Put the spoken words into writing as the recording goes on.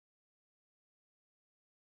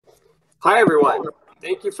Hi, everyone.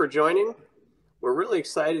 Thank you for joining. We're really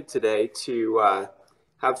excited today to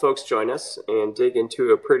have folks join us and dig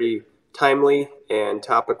into a pretty timely and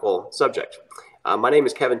topical subject. My name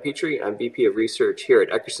is Kevin Petrie. I'm VP of Research here at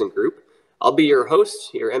Eckerson Group. I'll be your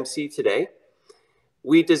host, your MC today.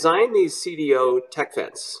 We designed these CDO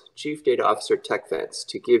TechVents, Chief Data Officer TechVents,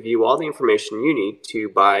 to give you all the information you need to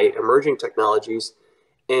buy emerging technologies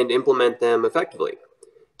and implement them effectively.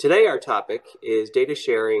 Today, our topic is data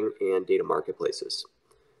sharing and data marketplaces.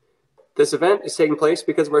 This event is taking place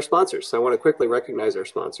because of our sponsors. So I want to quickly recognize our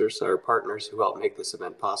sponsors, our partners who help make this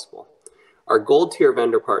event possible. Our gold tier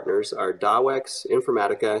vendor partners are Dawex,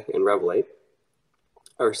 Informatica, and Revelate.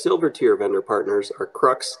 Our silver tier vendor partners are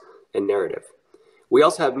Crux and Narrative. We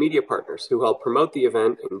also have media partners who help promote the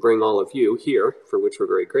event and bring all of you here, for which we're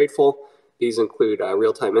very grateful. These include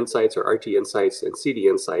Real-Time Insights, or RT Insights, and CD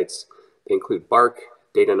Insights. They include Bark,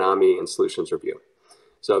 Datanami, and Solutions Review.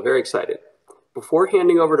 So very excited. Before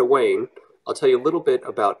handing over to Wayne, I'll tell you a little bit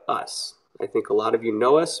about us. I think a lot of you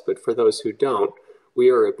know us, but for those who don't, we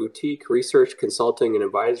are a boutique research consulting and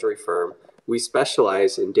advisory firm. We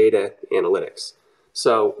specialize in data analytics.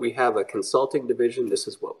 So we have a consulting division. This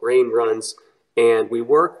is what Wayne runs. And we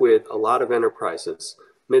work with a lot of enterprises,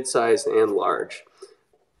 mid-sized and large,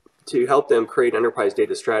 to help them create enterprise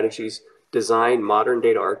data strategies, design modern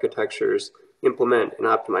data architectures, implement and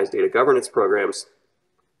optimize data governance programs,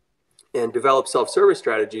 and develop self-service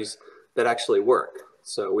strategies that actually work.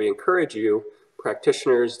 So we encourage you,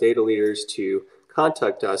 practitioners, data leaders, to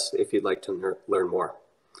contact us if you'd like to learn more.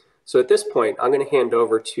 So at this point, I'm going to hand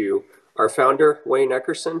over to our founder, Wayne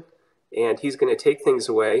Eckerson, and he's going to take things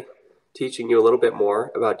away, teaching you a little bit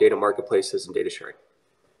more about data marketplaces and data sharing.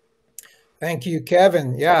 Thank you,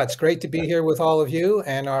 Kevin. Yeah, it's great to be here with all of you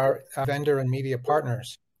and our vendor and media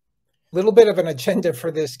partners. A little bit of an agenda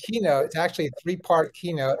for this keynote. It's actually a three-part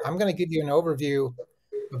keynote. I'm going to give you an overview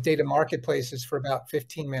of data marketplaces for about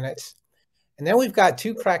 15 minutes. And then we've got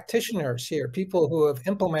two practitioners here, people who have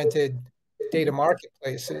implemented data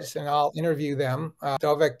marketplaces, and I'll interview them,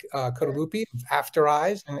 Dovek Kodalupi of After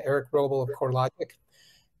Eyes and Eric Robel of CoreLogic.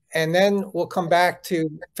 And then we'll come back to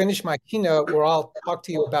finish my keynote where I'll talk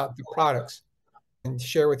to you about the products and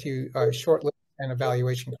share with you a short list and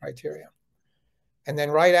evaluation criteria. And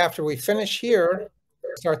then right after we finish here,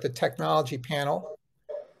 start the technology panel.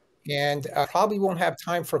 And probably won't have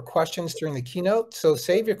time for questions during the keynote. So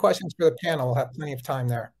save your questions for the panel. We'll have plenty of time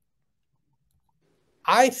there.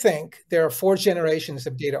 I think there are 4 generations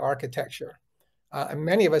of data architecture. And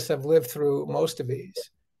many of us have lived through most of these.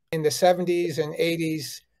 In the 70s and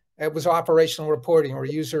 80s, it was operational reporting where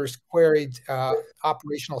users queried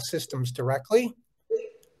operational systems directly.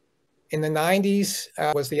 In the 90s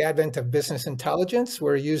was the advent of business intelligence,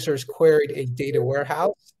 where users queried a data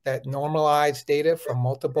warehouse that normalized data from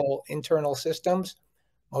multiple internal systems,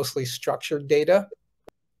 mostly structured data.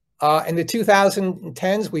 In the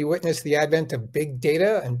 2010s, we witnessed the advent of big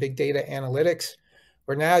data and big data analytics,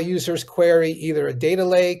 where now users query either a data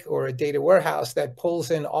lake or a data warehouse that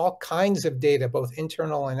pulls in all kinds of data, both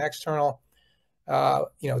internal and external,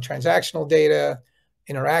 transactional data,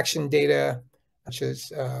 interaction data, such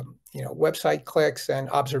as website clicks and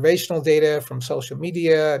observational data from social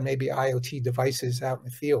media and maybe IoT devices out in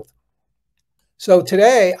the field. So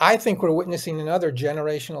today, I think we're witnessing another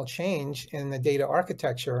generational change in the data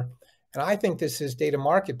architecture, and I think this is data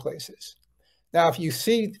marketplaces. Now, if you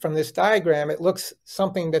see from this diagram, it looks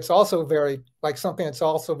something that's also very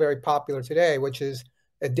popular today, which is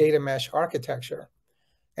a data mesh architecture.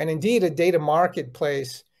 And indeed, a data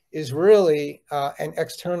marketplace is really an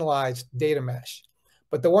externalized data mesh.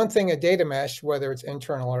 But the one thing a data mesh, whether it's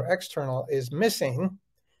internal or external, is missing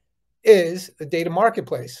is a data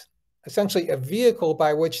marketplace, essentially a vehicle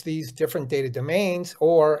by which these different data domains,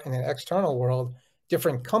 or in an external world,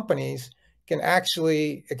 different companies can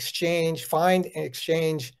actually find and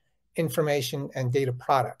exchange information and data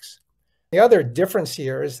products. The other difference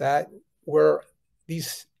here is that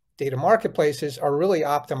these data marketplaces are really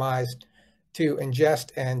optimized to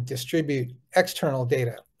ingest and distribute external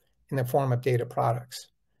data in the form of data products.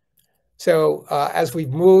 So as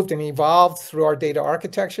we've moved and evolved through our data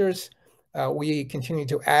architectures, we continue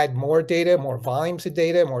to add more data, more volumes of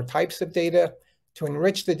data, more types of data to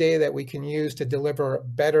enrich the data that we can use to deliver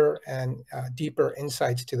better and deeper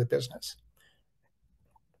insights to the business.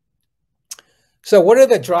 So what are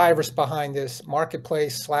the drivers behind this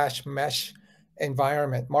marketplace/mesh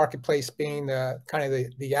environment? Marketplace being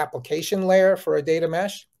the application layer for a data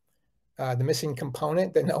mesh, the missing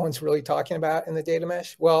component that no one's really talking about in the data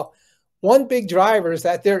mesh. Well, one big driver is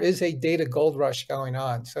that there is a data gold rush going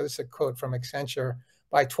on. So this is a quote from Accenture.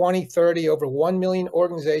 by 2030, over 1 million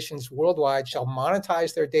organizations worldwide shall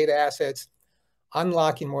monetize their data assets,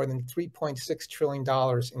 unlocking more than $3.6 trillion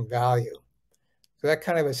in value. So that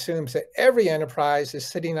kind of assumes that every enterprise that's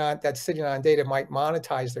sitting on data might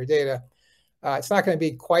monetize their data. It's not going to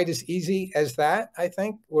be quite as easy as that, I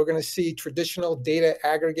think. We're going to see traditional data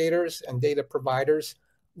aggregators and data providers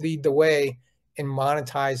lead the way in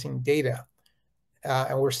monetizing data.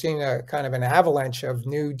 And we're seeing a kind of an avalanche of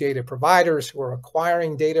new data providers who are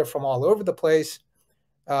acquiring data from all over the place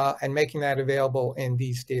and making that available in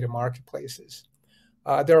these data marketplaces.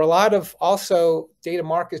 There are a lot of also data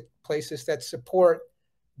marketplaces that support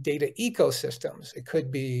data ecosystems. It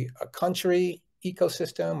could be a country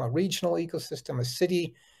ecosystem, a regional ecosystem, a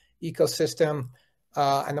city ecosystem.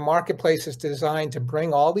 And the marketplace is designed to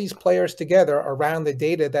bring all these players together around the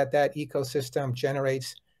data that that ecosystem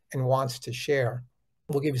generates and wants to share.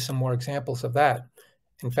 We'll give you some more examples of that.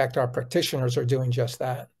 In fact, our practitioners are doing just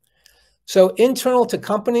that. So internal to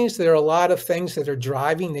companies, there are a lot of things that are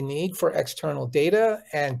driving the need for external data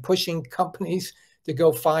and pushing companies to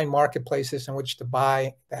go find marketplaces in which to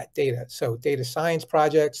buy that data. So data science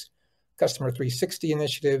projects, customer 360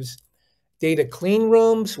 initiatives, data clean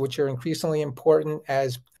rooms, which are increasingly important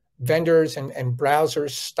as vendors and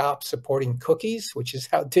browsers stop supporting cookies, which is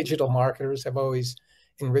how digital marketers have always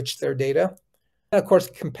enriched their data. And of course,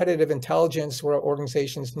 competitive intelligence, where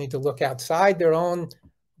organizations need to look outside their own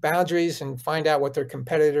boundaries and find out what their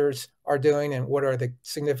competitors are doing and what are the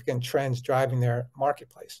significant trends driving their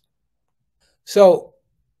marketplace. So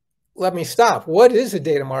let me stop. What is a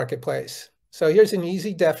data marketplace? So here's an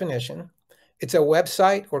easy definition. It's a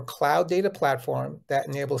website or cloud data platform that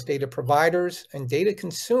enables data providers and data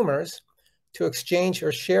consumers to exchange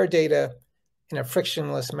or share data in a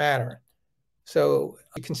frictionless manner. So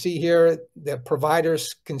you can see here that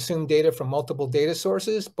providers consume data from multiple data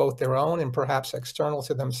sources, both their own and perhaps external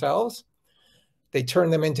to themselves. They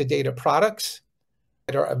turn them into data products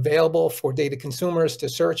that are available for data consumers to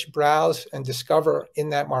search, browse, and discover in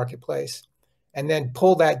that marketplace, and then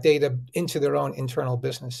pull that data into their own internal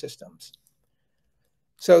business systems.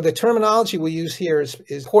 So the terminology we use here is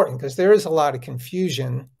important because there is a lot of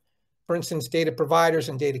confusion. For instance, data providers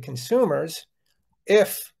and data consumers,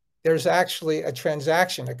 if there's actually a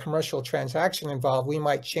transaction, a commercial transaction involved, we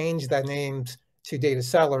might change the names to data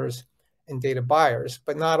sellers and data buyers,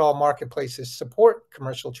 but not all marketplaces support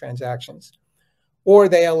commercial transactions, or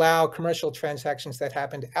they allow commercial transactions that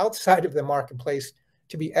happened outside of the marketplace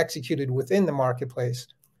to be executed within the marketplace.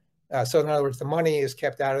 So in other words, the money is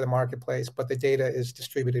kept out of the marketplace, but the data is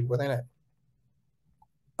distributed within it.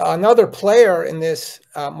 Another player in this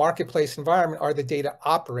marketplace environment are the data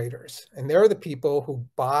operators, and they're the people who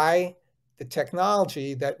buy the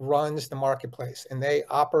technology that runs the marketplace, and they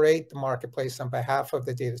operate the marketplace on behalf of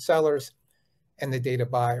the data sellers and the data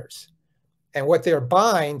buyers. And what they're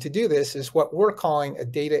buying to do this is what we're calling a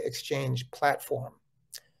data exchange platform.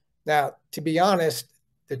 Now, to be honest,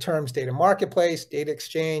 the terms data marketplace, data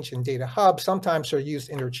exchange, and data hub sometimes are used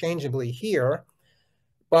interchangeably here,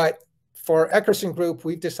 but for Eckerson Group,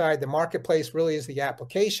 we've decided the marketplace really is the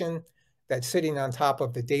application that's sitting on top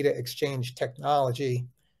of the data exchange technology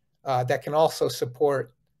that can also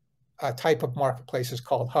support a type of marketplaces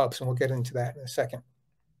called hubs, and we'll get into that in a second.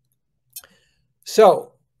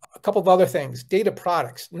 So a couple of other things, data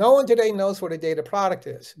products. No one today knows what a data product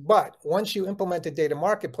is, but once you implement a data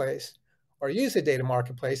marketplace or use a data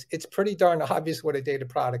marketplace, it's pretty darn obvious what a data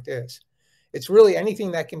product is. It's really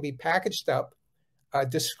anything that can be packaged up,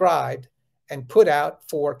 described, and put out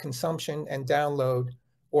for consumption and download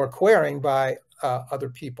or querying by other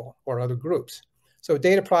people or other groups. So a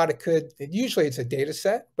data product usually it's a data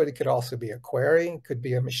set, but it could also be a query, it could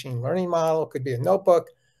be a machine learning model, it could be a notebook,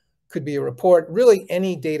 could be a report, really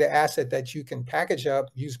any data asset that you can package up,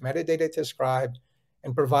 use metadata to describe,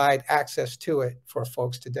 and provide access to it for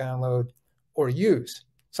folks to download or use,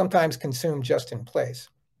 sometimes consume just in place.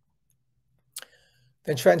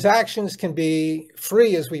 Then transactions can be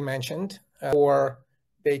free, as we mentioned, or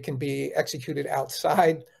they can be executed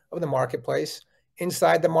outside of the marketplace.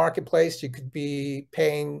 Inside the marketplace, you could be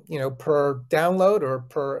paying, per download or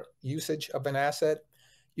per usage of an asset.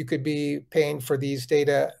 You could be paying for these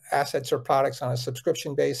data assets or products on a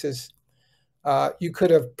subscription basis. You could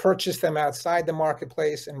have purchased them outside the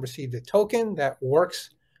marketplace and received a token that works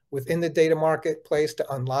within the data marketplace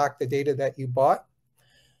to unlock the data that you bought.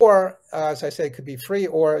 Or, as I say, it could be free,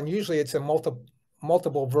 and usually it's a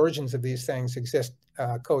multiple versions of these things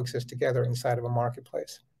coexist together inside of a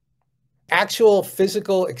marketplace. Actual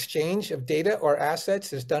physical exchange of data or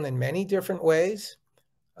assets is done in many different ways.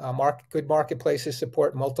 Good marketplaces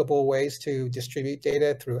support multiple ways to distribute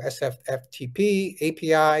data through SFTP,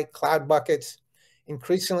 API, cloud buckets.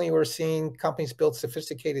 Increasingly, we're seeing companies build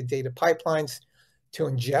sophisticated data pipelines to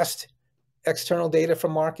ingest external data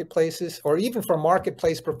from marketplaces, or even for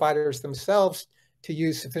marketplace providers themselves to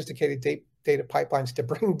use sophisticated data pipelines to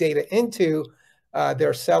bring data into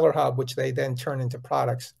their seller hub, which they then turn into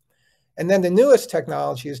products. And then the newest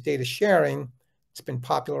technology is data sharing. It's been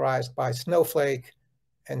popularized by Snowflake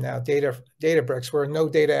and now Databricks, where no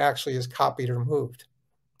data actually is copied or moved.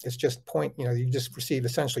 It's just you just receive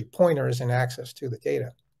essentially pointers and access to the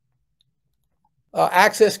data.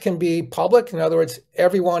 Access can be public. In other words,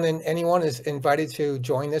 everyone and anyone is invited to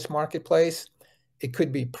join this marketplace. It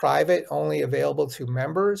could be private, only available to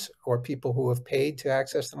members or people who have paid to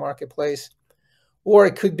access the marketplace. Or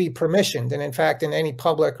it could be permissioned. And in fact, in any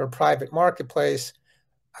public or private marketplace,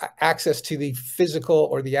 access to the physical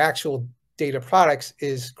or the actual data products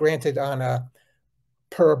is granted on a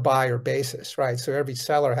per buyer basis, right? So every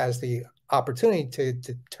seller has the opportunity to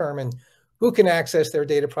determine who can access their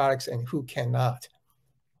data products and who cannot.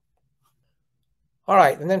 All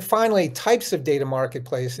right, and then finally, types of data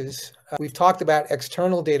marketplaces. We've talked about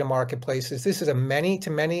external data marketplaces. This is a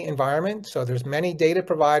many-to-many environment. So there's many data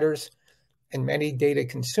providers and many data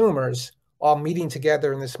consumers all meeting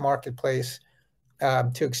together in this marketplace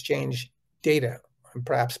to exchange data and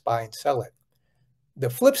perhaps buy and sell it. The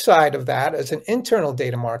flip side of that is an internal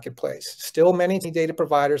data marketplace. Still many data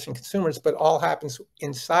providers and consumers, but all happens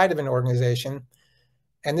inside of an organization.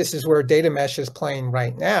 And this is where data mesh is playing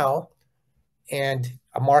right now. And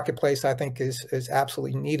a marketplace, I think, is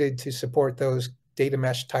absolutely needed to support those data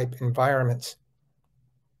mesh type environments.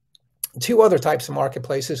 Two other types of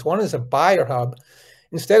marketplaces. One is a buyer hub.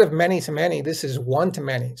 Instead of many to many, this is one to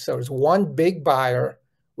many. So there's one big buyer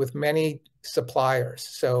with many suppliers.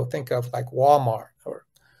 So think of like Walmart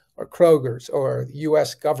or Kroger's or the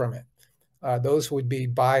US government. Those would be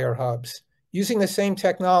buyer hubs using the same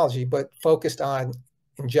technology, but focused on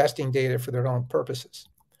ingesting data for their own purposes.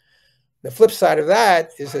 The flip side of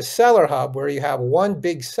that is a seller hub where you have one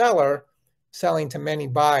big seller selling to many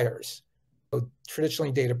buyers. So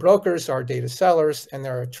traditionally, data brokers are data sellers, and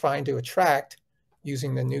they're trying to attract,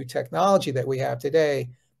 using the new technology that we have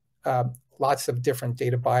today, lots of different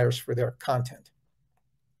data buyers for their content.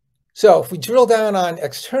 So if we drill down on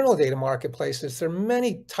external data marketplaces, there are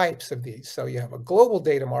many types of these. So you have a global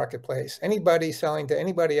data marketplace, anybody selling to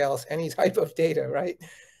anybody else, any type of data, right?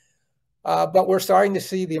 But we're starting to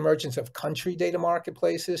see the emergence of country data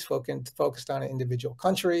marketplaces focused on an individual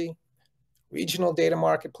country, regional data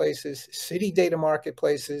marketplaces, city data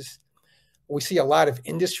marketplaces. We see a lot of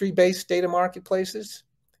industry-based data marketplaces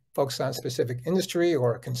focused on a specific industry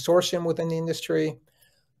or a consortium within the industry.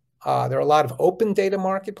 There are a lot of open data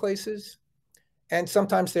marketplaces, and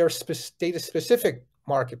sometimes there are data-specific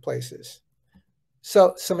marketplaces.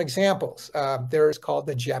 So some examples, there is called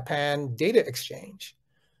the Japan Data Exchange.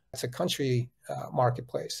 That's a country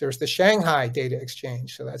marketplace. There's the Shanghai Data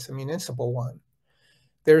Exchange, so that's a municipal one.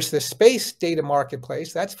 There's the Space Data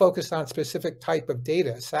Marketplace. That's focused on a specific type of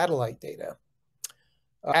data, satellite data.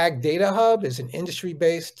 Ag Data Hub is an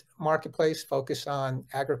industry-based marketplace focused on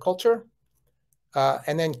agriculture.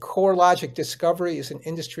 And then Core Logic Discovery is an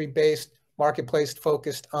industry-based marketplace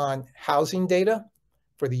focused on housing data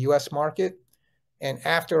for the US market. And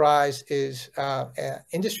Afterize is an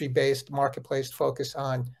industry-based marketplace focused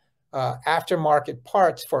on aftermarket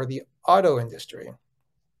parts for the auto industry.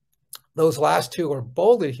 Those last two are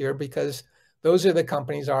bolded here because those are the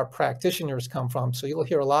companies our practitioners come from. So you'll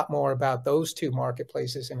hear a lot more about those two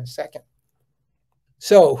marketplaces in a second.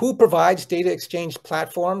 So who provides data exchange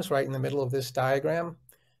platforms right in the middle of this diagram?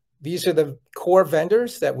 These are the core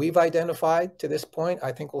vendors that we've identified to this point.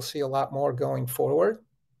 I think we'll see a lot more going forward.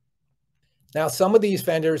 Now, some of these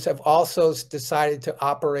vendors have also decided to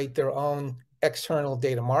operate their own external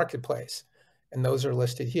data marketplace, and those are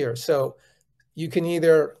listed here. So you can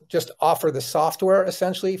either just offer the software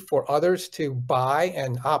essentially for others to buy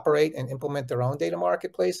and operate and implement their own data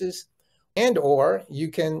marketplaces, and or you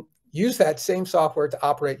can use that same software to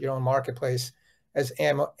operate your own marketplace as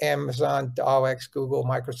Amazon, DAWX, Google,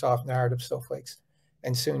 Microsoft, Narrative, Snowflake,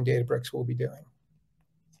 and soon Databricks will be doing.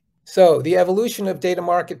 So the evolution of data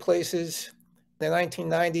marketplaces. In the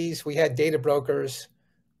 1990s, we had data brokers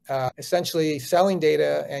essentially selling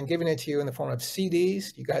data and giving it to you in the form of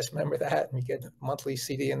CDs. You guys remember that? And you get a monthly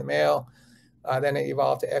CD in the mail. Then it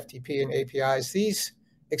evolved to FTP and APIs. These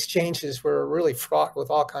exchanges were really fraught with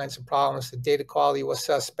all kinds of problems. The data quality was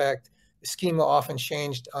suspect. The schema often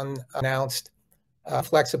changed unannounced.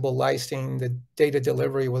 Flexible licensing. The data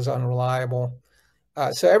delivery was unreliable.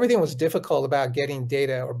 So everything was difficult about getting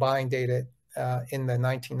data or buying data in the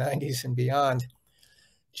 1990s and beyond.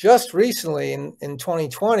 Just recently, in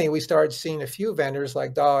 2020, we started seeing a few vendors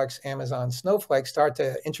like Dogs, Amazon, Snowflake start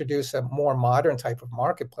to introduce a more modern type of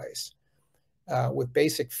marketplace with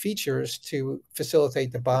basic features to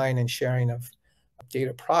facilitate the buying and sharing of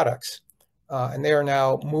data products. And they are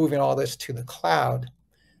now moving all this to the cloud.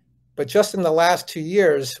 But just in the last 2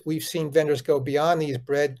 years, we've seen vendors go beyond these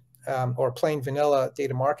bread or plain vanilla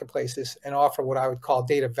data marketplaces and offer what I would call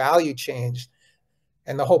data value chains.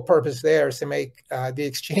 And the whole purpose there is to make the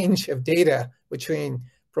exchange of data between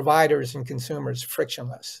providers and consumers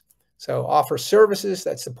frictionless. So offer services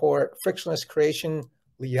that support frictionless creation,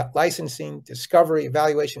 licensing, discovery,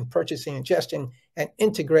 evaluation, purchasing, ingestion, and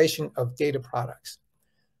integration of data products.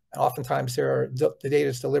 And oftentimes the data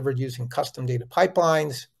is delivered using custom data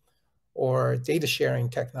pipelines or data sharing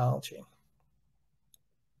technology.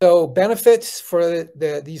 So benefits for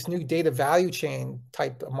these new data value chain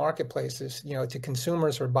type of marketplaces, to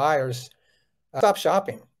consumers or buyers, stop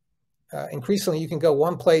shopping. Increasingly, you can go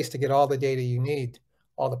one place to get all the data you need,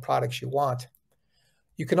 all the products you want.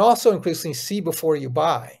 You can also increasingly see before you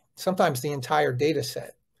buy, sometimes the entire data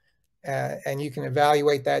set. And you can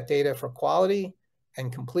evaluate that data for quality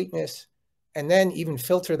and completeness, and then even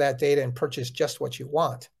filter that data and purchase just what you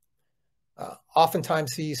want.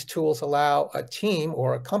 Oftentimes, these tools allow a team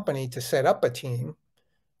or a company to set up a team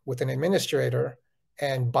with an administrator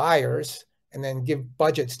and buyers, and then give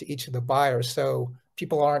budgets to each of the buyers. So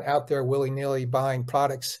people aren't out there willy-nilly buying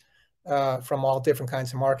products from all different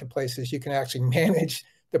kinds of marketplaces. You can actually manage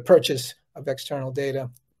the purchase of external data.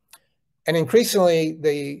 And increasingly,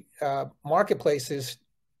 the marketplaces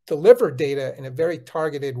deliver data in a very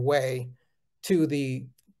targeted way to the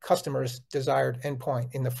customer's desired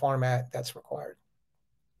endpoint in the format that's required.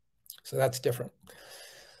 So that's different.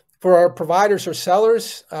 For our providers or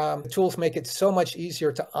sellers, the tools make it so much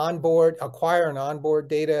easier to acquire and onboard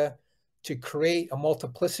data, to create a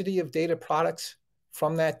multiplicity of data products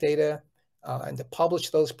from that data, and to publish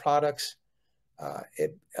those products.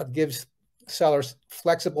 It gives sellers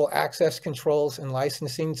flexible access controls and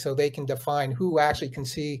licensing so they can define who actually can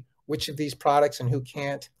see which of these products and who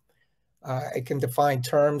can't. It can define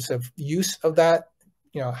terms of use of that,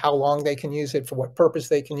 how long they can use it, for what purpose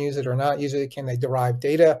they can use it or not use it. Can they derive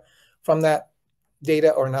data from that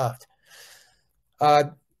data or not?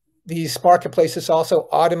 These marketplaces also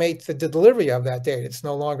automate the delivery of that data. It's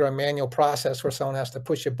no longer a manual process where someone has to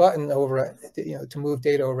push a button over, to move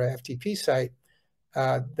data over an FTP site.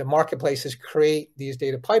 The marketplaces create these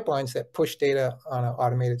data pipelines that push data on an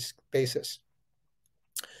automated basis.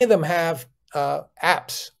 Many of them have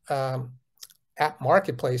apps, app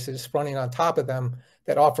marketplaces running on top of them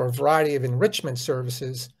that offer a variety of enrichment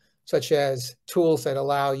services, such as tools that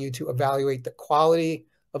allow you to evaluate the quality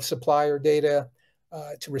of supplier data,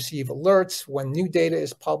 to receive alerts when new data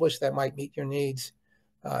is published that might meet your needs,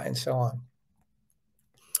 and so on.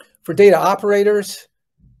 For data operators,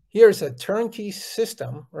 here's a turnkey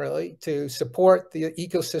system, really, to support the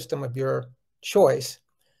ecosystem of your choice,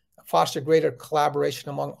 foster greater collaboration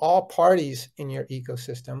among all parties in your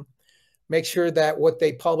ecosystem, make sure that what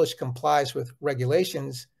they publish complies with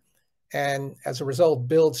regulations, and as a result,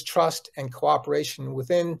 builds trust and cooperation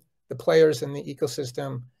within the players in the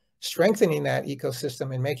ecosystem, strengthening that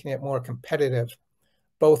ecosystem and making it more competitive,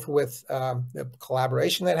 both with the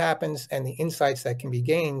collaboration that happens and the insights that can be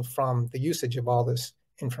gained from the usage of all this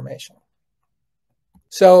information.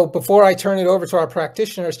 So before I turn it over to our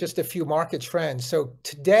practitioners, just a few market trends. So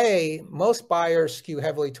today, most buyers skew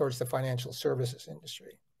heavily towards the financial services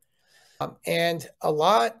industry. And a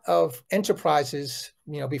lot of enterprises,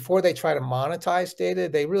 before they try to monetize data,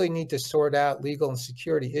 they really need to sort out legal and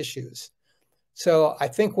security issues. So I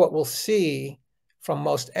think what we'll see from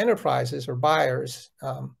most enterprises or buyers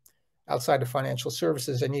outside of financial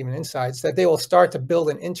services and even inside is that they will start to build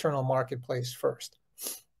an internal marketplace first.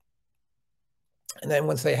 And then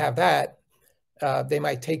once they have that, they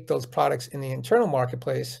might take those products in the internal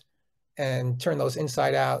marketplace and turn those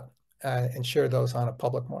inside out and share those on a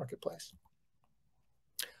public marketplace.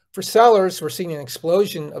 For sellers, we're seeing an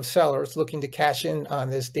explosion of sellers looking to cash in on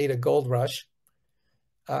this data gold rush.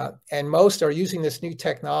 And most are using this new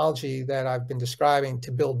technology that I've been describing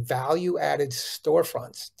to build value-added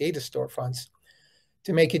storefronts, data storefronts,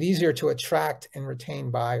 to make it easier to attract and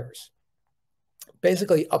retain buyers.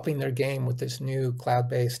 Basically upping their game with this new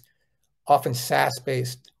cloud-based, often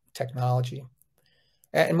SaaS-based technology.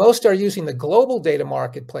 And most are using the global data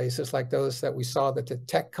marketplaces like those that we saw that the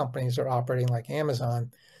tech companies are operating like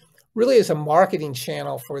Amazon, really as a marketing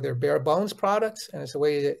channel for their bare bones products, and it's a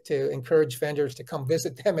way to encourage vendors to come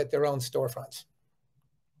visit them at their own storefronts.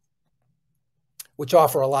 which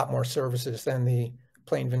offer a lot more services than the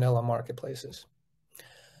plain vanilla marketplaces.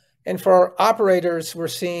 And for operators, we're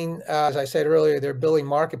seeing, as I said earlier, they're building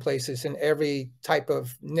marketplaces in every type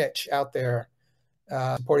of niche out there,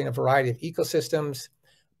 supporting a variety of ecosystems.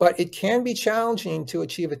 But it can be challenging to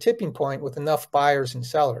achieve a tipping point with enough buyers and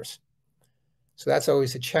sellers. So that's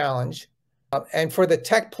always a challenge. And for the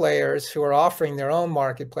tech players who are offering their own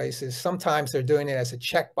marketplaces, sometimes they're doing it as a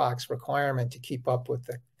checkbox requirement to keep up with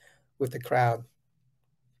the crowd.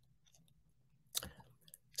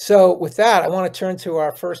 So with that, I want to turn to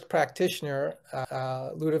our first practitioner,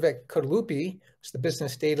 Ludovic Codolupi, who's the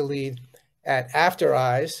business data lead at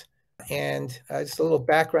AfterEyes. And just a little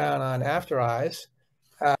background on AfterEyes.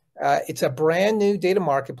 It's a brand new data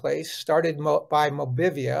marketplace started by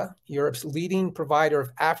Mobivia, Europe's leading provider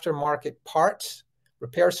of aftermarket parts,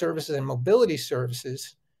 repair services, and mobility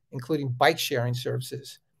services, including bike sharing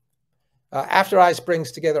services. AfterEyes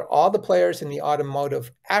brings together all the players in the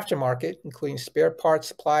automotive aftermarket, including spare parts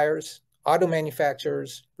suppliers, auto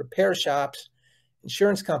manufacturers, repair shops,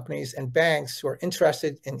 insurance companies, and banks who are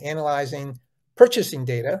interested in analyzing purchasing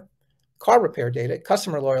data, car repair data,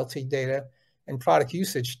 customer loyalty data, and product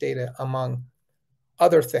usage data, among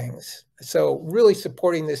other things. So really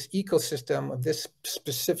supporting this ecosystem of this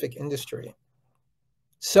specific industry.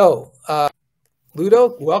 So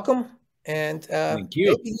Ludo, welcome. And thank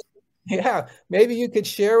you. Maybe you could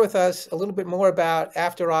share with us a little bit more about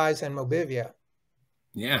AfterEyes and Mobivia.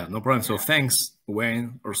 Yeah, no problem. So thanks,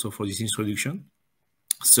 Wayne, also for this introduction.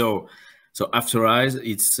 So AfterEyes,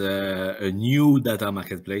 it's a new data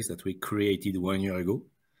marketplace that we created 1 year ago.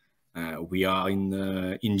 We are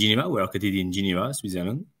in Geneva. We are located in Geneva,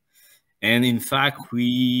 Switzerland. And in fact,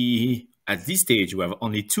 at this stage, we have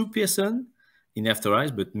only 2 persons in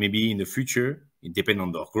AfterEyes, but maybe in the future, it depends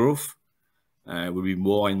on their growth. Will be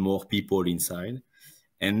more and more people inside.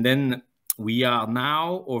 And then we are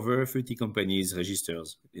now over 30 companies registered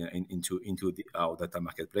into our data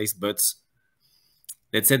marketplace. But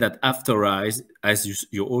let's say that AfterEyes, as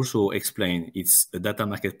you also explained, it's a data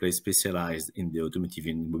marketplace specialized in the automotive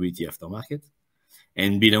and mobility aftermarket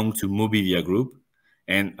and belong to Mobivia Group.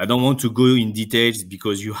 And I don't want to go in details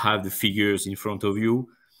because you have the figures in front of you,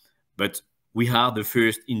 but we are the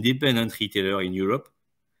first independent retailer in Europe.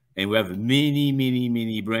 And we have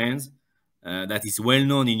many brands that is well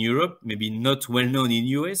known in Europe, maybe not well known in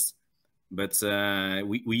US, but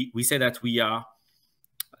we say that we are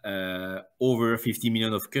over 50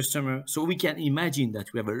 million of customers. So we can imagine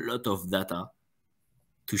that we have a lot of data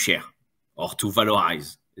to share or to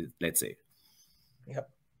valorize, let's say. Yep,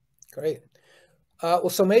 great. Well,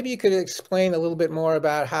 so maybe you could explain a little bit more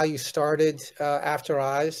about how you started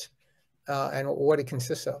AfterEyes and what it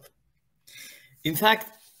consists of. In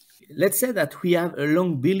fact, let's say that we have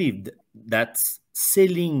long believed that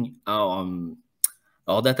selling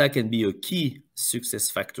our data can be a key success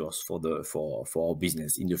factors for our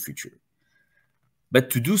business in the future. But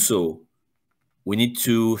to do so, we need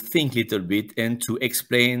to think a little bit and to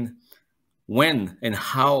explain when and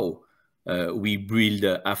how we build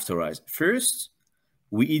AfterEyes. First,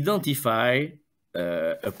 we identify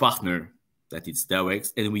a partner that is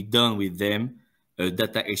direct, and we done with them a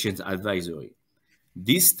data exchange advisory.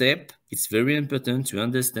 This step, it's very important to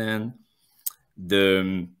understand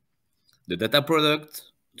the data product,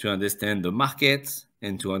 to understand the market,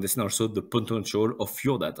 and to understand also the potential of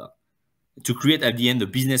your data. To create at the end a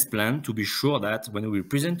business plan to be sure that when we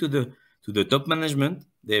present to the top management,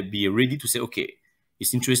 they'll be ready to say, okay,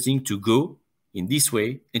 it's interesting to go in this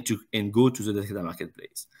way and go to the data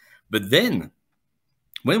marketplace. But then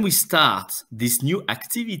when we start this new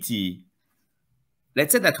activity,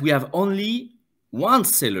 let's say that we have only one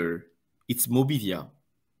seller, it's Mobivia.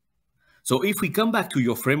 So if we come back to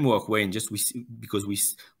your framework, Wayne, because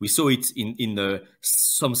we saw it in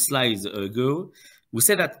some slides ago, we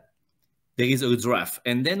said that there is a draft,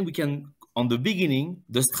 and then we can, on the beginning,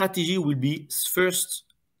 the strategy will be first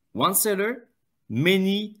one seller,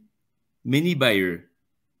 many buyer,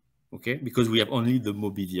 okay? Because we have only the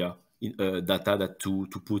Mobivia data that to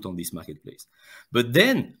put on this marketplace. But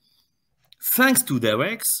then, thanks to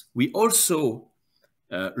Directs, we also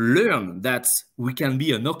learn that we can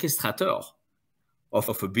be an orchestrator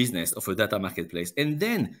of a business, of a data marketplace. And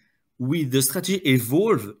then with the strategy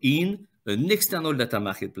evolve in an external data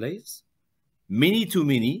marketplace, many to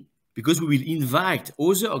many, because we will invite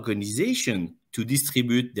other organizations to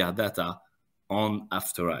distribute their data on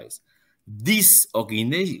AfterEyes. This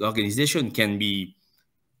organization can be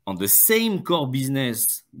on the same core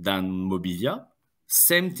business than Mobivia,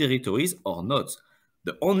 same territories or not.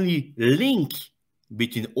 The only link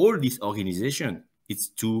between all these organizations is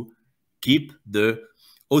to keep the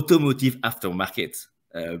automotive aftermarket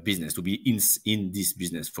business, to be in this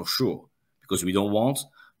business for sure, because we don't want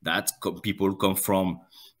that people come from,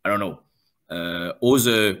 I don't know,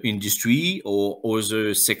 other industry or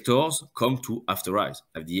other sectors come to Afterize.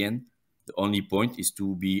 At the end, the only point is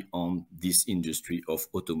to be on this industry of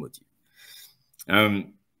automotive.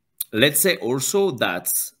 Let's say also that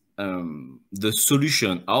the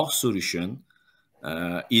solution, our solution,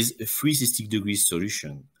 is a 360-degree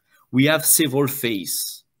solution. We have several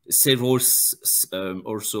phases,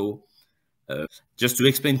 also, just to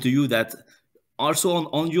explain to you that also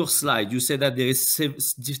on your slide, you said that there is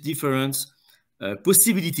different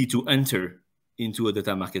possibility to enter into a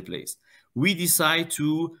data marketplace. We decide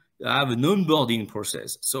to have an onboarding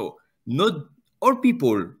process. So not all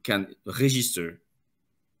people can register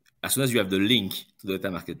as soon as you have the link to the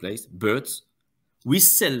data marketplace, but we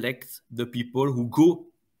select the people who go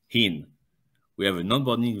in. We have an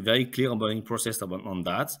onboarding, very clear onboarding process on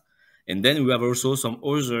that. And then we have also some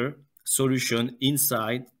other solution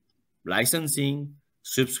inside, licensing,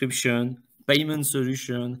 subscription, payment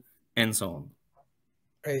solution, and so on.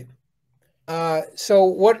 Great. So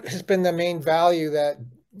what has been the main value that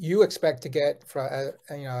you expect to get from,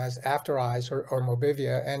 as Afterize or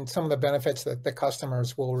Mobivia, and some of the benefits that the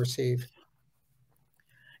customers will receive?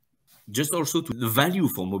 Just also the value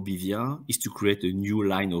for Mobivia is to create a new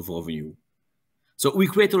line of revenue. So we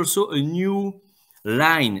create also a new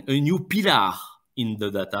line, a new pillar in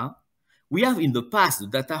the data. We have in the past the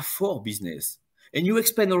data for business. And you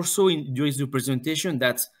explained also during the presentation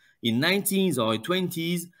that in 19s or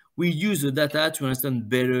 20s, we use the data to understand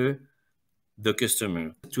better the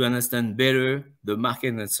customer, to understand better the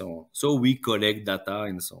market and so on. So we collect data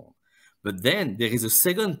and so on. But then there is a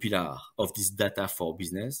second pillar of this data for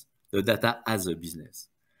business, the data as a business.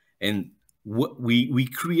 And we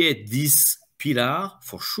create this pillar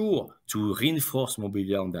for sure to reinforce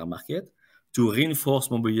Mobivia on their market, to reinforce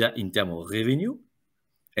Mobivia in terms of revenue,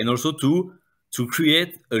 and also to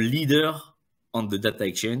create a leader on the data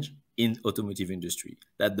exchange in automotive industry.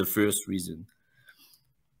 That's the first reason.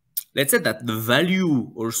 Let's say that the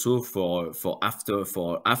value also for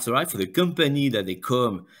Afterize, for the company that they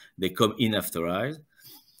come in Afterize.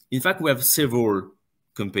 In fact, we have several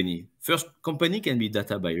companies. First company can be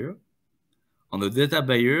data buyer. On the data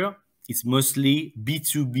buyer, it's mostly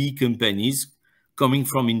B2B companies coming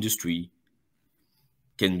from industry.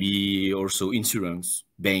 Can be also insurance,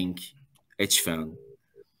 bank, hedge fund.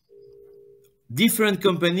 Different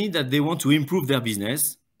company that they want to improve their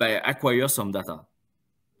business by acquire some data.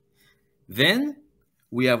 Then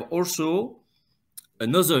we have also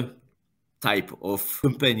another type of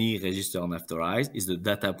company registered on Afterize is the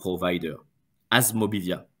data provider as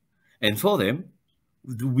Mobivia. And for them,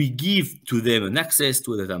 we give to them an access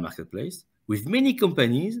to a data marketplace with many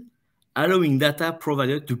companies allowing data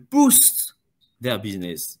provider to boost their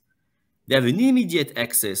business. They have an immediate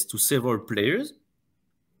access to several players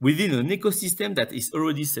within an ecosystem that is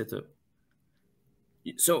already set up.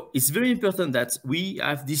 So it's very important that we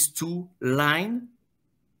have these two lines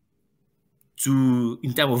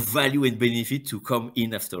in terms of value and benefit to come in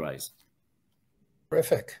Afterize.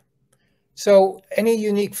 Terrific. So any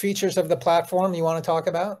unique features of the platform you want to talk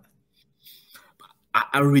about? I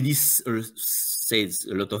already said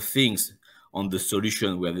a lot of things on the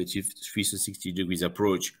solution. We have the 360 degrees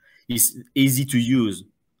approach. It's easy to use.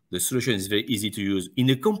 The solution is very easy to use in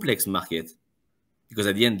a complex market because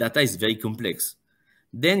at the end, data is very complex.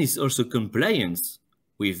 Then it's also compliance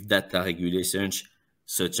with data regulations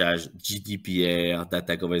such as GDPR,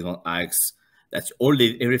 Data Governance Acts. That's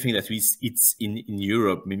everything that it's in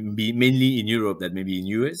Europe, mainly in Europe, that maybe in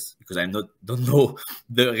US, because I don't know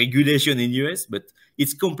the regulation in US, but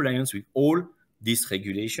it's compliance with all this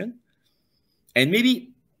regulation. And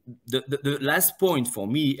maybe the last point for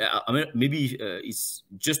me, maybe it's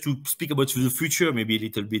just to speak about the future, maybe a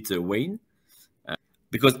little bit, Wayne,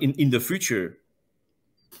 because in the future,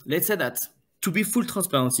 let's say that to be full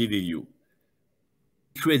transparency with you,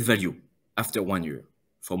 create value after 1 year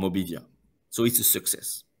for Mobivia. So it's a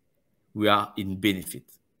success. We are in benefit.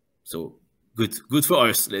 So good for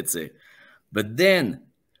us, let's say. But then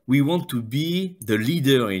we want to be the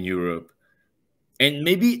leader in Europe. And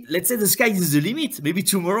maybe, let's say the sky is the limit. Maybe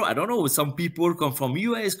tomorrow, I don't know, some people come from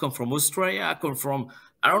US, come from Australia, come from,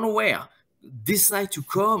 I don't know where, decide to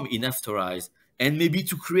come in Afterize and maybe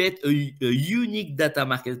to create a unique data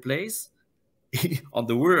marketplace on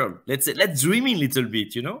the world. Let's dream a little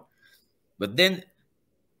bit, you know? But then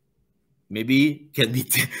maybe can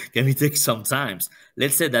be take some time.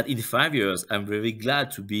 Let's say that in 5 years, I'm very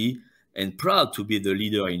glad to be and proud to be the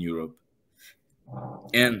leader in Europe.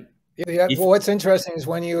 And yeah, well, what's interesting is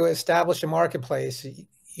when you establish a marketplace,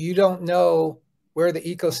 you don't know where the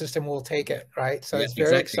ecosystem will take it, right? So Yeah, it's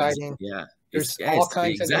very exactly. exciting. Yeah, There's all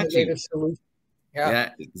kinds of innovative exactly. solutions. Yeah, Yeah, a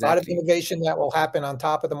lot of exactly. innovation that will happen on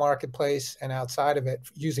top of the marketplace and outside of it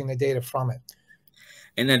using the data from it.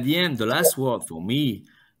 And at the end, the last word for me,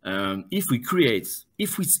 if we create,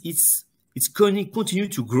 if it's going to continue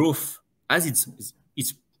to grow as it's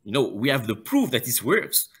we have the proof that it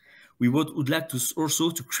works. We would like to also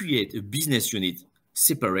to create a business unit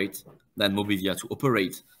separate than Mobilia to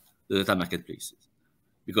operate the data marketplaces.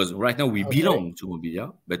 Because right now we belong to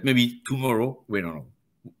Mobilia, but maybe tomorrow, we don't know.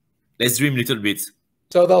 Let's dream a little bit.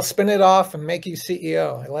 So they'll spin it off and make you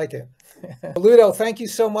CEO. I like it. Ludo, thank you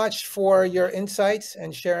so much for your insights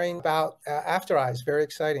and sharing about After Eyes. Very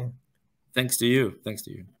exciting. Thanks to you. Thanks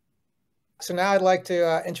to you. So now I'd like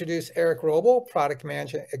to introduce Eric Robel, Product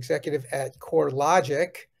Management Executive at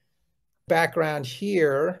CoreLogic. Background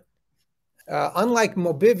here. Unlike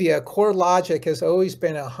Mobivia, CoreLogic has always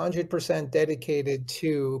been 100% dedicated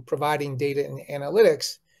to providing data and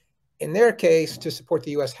analytics, in their case, to support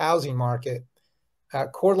the U.S. housing market.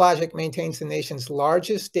 CoreLogic maintains the nation's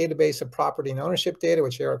largest database of property and ownership data,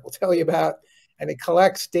 which Eric will tell you about, and it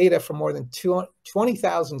collects data from more than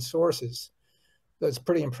 20,000 sources. That's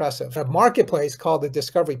pretty impressive. A marketplace called the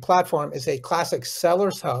Discovery Platform is a classic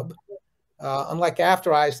seller's hub. Unlike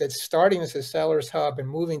After Eyes, that's starting as a seller's hub and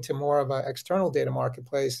moving to more of an external data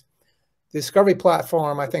marketplace, the Discovery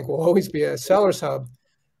Platform, I think, will always be a seller's hub.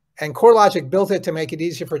 And CoreLogic built it to make it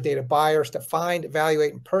easier for data buyers to find,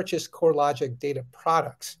 evaluate, and purchase CoreLogic data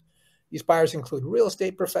products. These buyers include real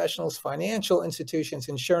estate professionals, financial institutions,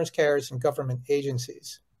 insurance carriers, and government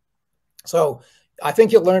agencies. So I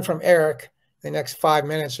think you'll learn from Eric in the next 5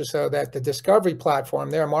 minutes or so that the Discovery Platform,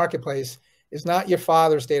 their marketplace, is not your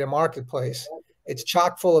father's data marketplace. It's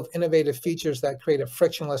chock full of innovative features that create a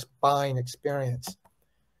frictionless buying experience.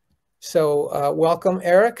 So welcome,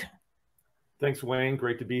 Eric. Thanks, Wayne.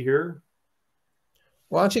 Great to be here.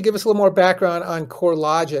 Why don't you give us a little more background on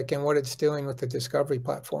CoreLogic and what it's doing with the Discovery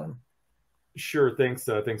Platform? Sure. Thanks,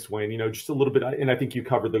 Wayne. Just a little bit, and I think you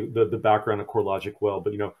covered the background of CoreLogic well.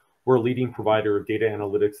 But we're a leading provider of data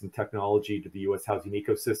analytics and technology to the U.S. housing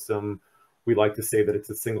ecosystem. We like to say that it's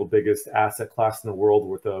the single biggest asset class in the world,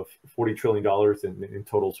 worth of $40 trillion in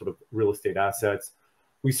total sort of real estate assets.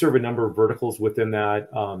 We serve a number of verticals within that.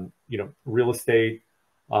 Real estate.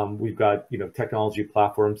 We've got technology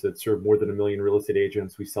platforms that serve more than 1 million real estate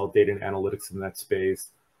agents. We sell data and analytics in that space.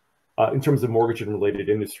 In terms of mortgage and related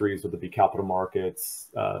industries, whether it be capital markets,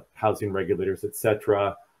 housing regulators, et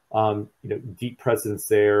cetera, deep presence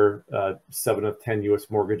there. 7 of 10 U.S.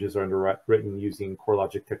 mortgages are underwritten using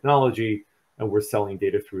CoreLogic technology, and we're selling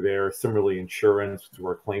data through there. Similarly, insurance, through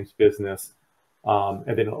our claims business.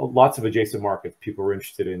 And then lots of adjacent markets. People are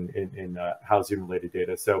interested in housing related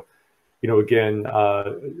data. So again,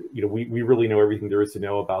 we really know everything there is to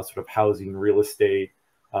know about sort of housing, real estate.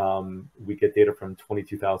 We get data from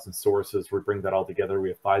 22,000 sources. We bring that all together. We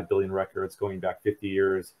have 5 billion records going back 50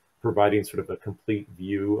 years, providing sort of a complete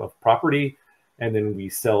view of property. And then we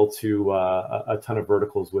sell to a ton of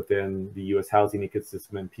verticals within the U.S. housing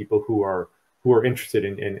ecosystem and people who are interested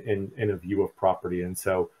in a view of property. And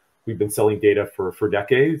so we've been selling data for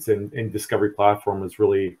decades, and Discovery Platform is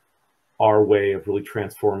really our way of really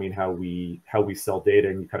transforming how we sell data.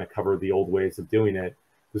 And you kind of cover the old ways of doing it.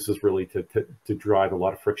 This is really to drive a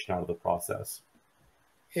lot of friction out of the process.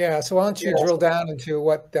 Yeah. So why don't you drill down into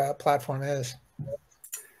what the platform is?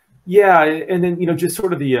 Yeah, and then just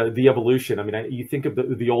sort of the evolution. I mean, you think of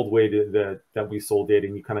the old way that we sold data,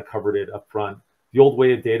 and you kind of covered it up front. The old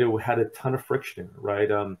way of data had a ton of friction, right?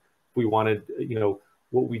 We wanted,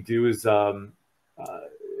 what we do is,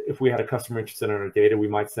 if we had a customer interested in our data, we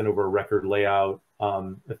might send over a record layout.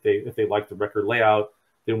 If they like the record layout,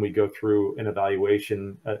 then we go through an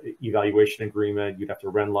evaluation agreement. You'd have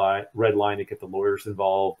to redline it, get the lawyers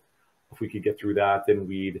involved. If we could get through that, then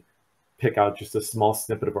we'd pick out just a small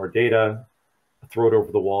snippet of our data, throw it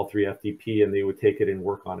over the wall through FTP, and they would take it and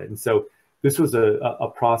work on it. And so this was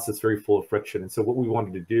a process very full of friction. And so what we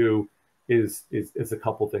wanted to do is a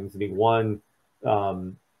couple things. I mean, one,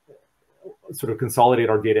 sort of consolidate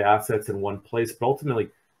our data assets in one place, but ultimately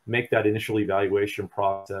make that initial evaluation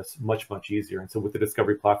process much, much easier. And so with the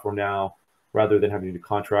Discovery Platform now, rather than having to do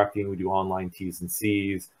contracting, we do online T's and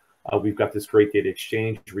C's. We've got this great data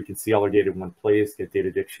exchange where we can see all our data in one place, get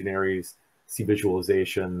data dictionaries, see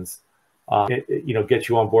visualizations, get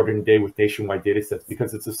you on board in a day with nationwide data sets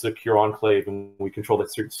because it's a secure enclave and we control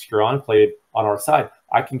that secure enclave on our side.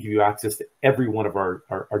 I can give you access to every one of our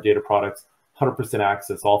data products, 100%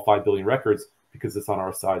 access, all 5 billion records, because it's on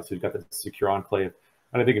our side. So you've got that secure enclave.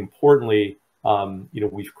 And I think importantly,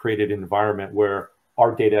 we've created an environment where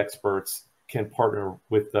our data experts can partner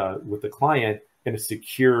with the client in a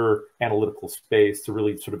secure analytical space to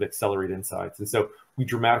really sort of accelerate insights. And so we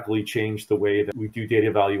dramatically changed the way that we do data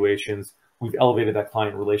evaluations. We've elevated that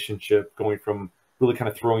client relationship, going from really kind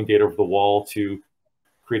of throwing data over the wall to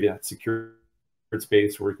creating that secure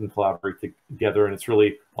space where we can collaborate together. And it's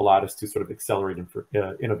really allowed us to sort of accelerate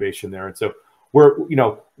innovation there. And so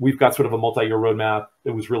we've got sort of a multi-year roadmap.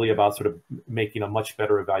 It was really about sort of making a much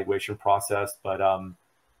better evaluation process, but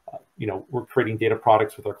we're creating data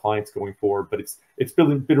products with our clients going forward. But it's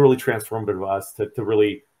been really transformative to us to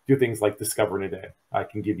really do things like discover in a day. I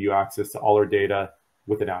can give you access to all our data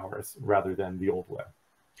within hours rather than the old way.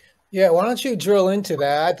 Yeah, why don't you drill into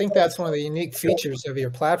that? I think that's one of the unique features of your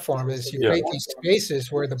platform is you create these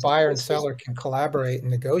spaces where the buyer and seller can collaborate and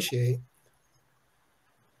negotiate.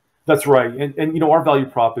 That's right. And our value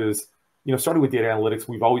prop is, starting with data analytics,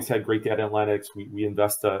 we've always had great data analytics. We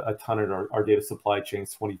invest a ton in our data supply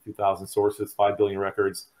chains, 22,000 sources, 5 billion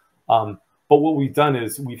records. But what we've done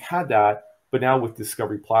is we've had that, but now with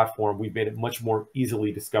Discovery Platform, we've made it much more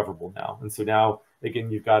easily discoverable now. And so now,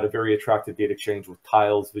 again, you've got a very attractive data exchange with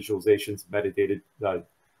tiles, visualizations, metadata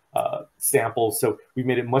samples. So we've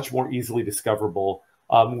made it much more easily discoverable.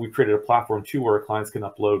 We created a platform too where clients can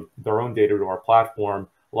upload their own data to our platform.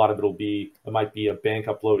 A lot of it might be a bank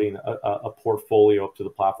uploading a portfolio up to the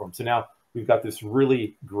platform. So now we've got this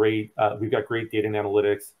really great, we've got great data and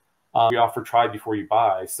analytics. We offer try before you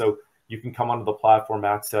buy. So you can come onto the platform,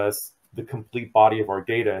 access the complete body of our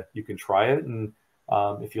data. You can try it, and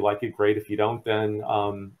if you like it, great. If you don't, then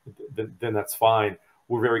that's fine.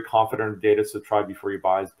 We're very confident in the data, so try before you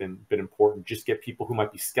buy has been important. Just get people who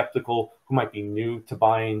might be skeptical, who might be new to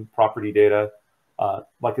buying property data.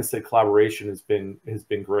 Like I said, collaboration has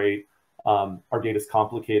been great. Our data is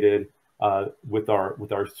complicated with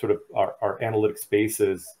our sort of our analytic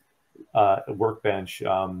spaces workbench.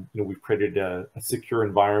 We've created a secure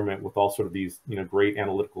environment with all sort of these great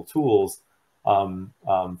analytical tools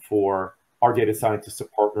for our data scientists to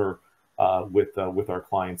partner with our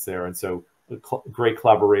clients there. And so great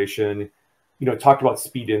collaboration. Talked about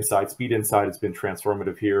speed insight. Speed insight has been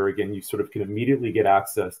transformative here. Again, you sort of can immediately get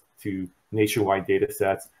access to nationwide data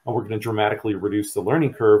sets, and we're going to dramatically reduce the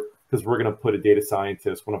learning curve because we're going to put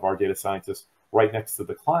one of our data scientists, right next to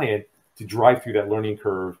the client to drive through that learning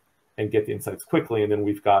curve and get the insights quickly. And then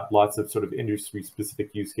we've got lots of sort of industry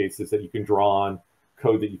specific use cases that you can draw on,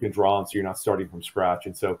 code that you can draw on, so you're not starting from scratch.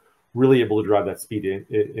 And so really able to drive that speed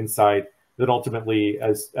insight. Then ultimately,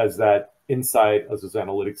 as that insight, as those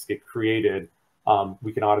analytics get created,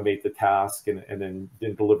 we can automate the task and then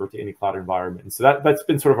deliver to any cloud environment. And so that's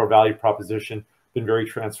been sort of our value proposition, been very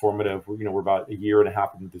transformative. We're about a year and a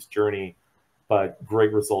half into this journey, but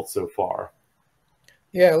great results so far.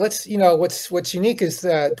 Yeah, what's unique is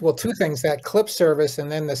that, well, two things, that clip service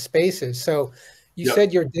and then the spaces. So you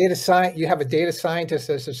said you have a data scientist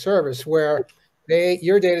as a service where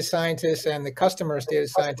your data scientists and the customer's data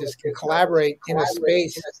scientists can collaborate in a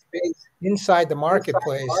space inside the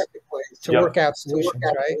marketplace to work out solutions,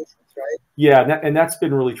 right? Yeah, and that's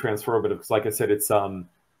been really transformative because, like I said, it's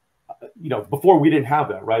before we didn't have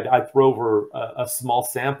that, right? I'd throw over a small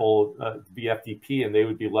sample via FTP, and they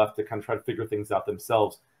would be left to kind of try to figure things out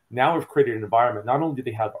themselves. Now we've created an environment. Not only do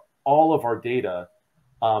they have all of our data,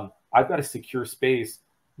 I've got a secure space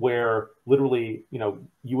where literally,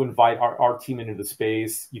 you invite our team into the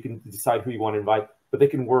space. You can decide who you want to invite, but they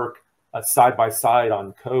can work side by side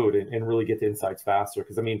on code and really get the insights faster.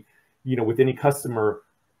 Because with any customer,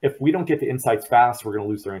 if we don't get the insights fast, we're going to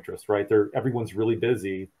lose their interest, right? Everyone's really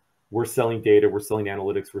busy. We're selling data, we're selling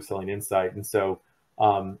analytics, we're selling insight. And so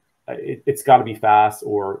it's got to be fast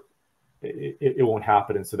or it won't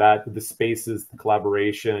happen. And so that the spaces, the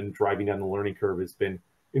collaboration, driving down the learning curve has been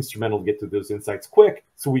instrumental to get to those insights quick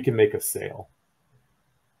so we can make a sale.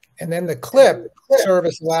 And then the clip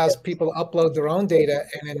service allows people to upload their own data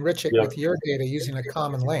and enrich it with your data using a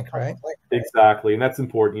common link, right? Exactly. And that's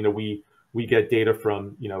important. We get data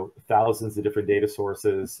from, thousands of different data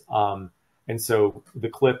sources. And so the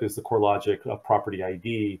clip is the core logic of property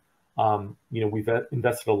ID. We've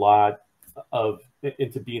invested a lot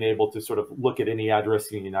into being able to sort of look at any address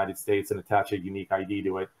in the United States and attach a unique ID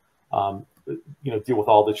to it. Deal with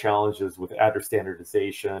all the challenges with address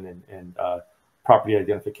standardization and property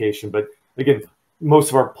identification. But again,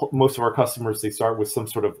 most of our customers, they start with some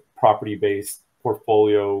sort of property-based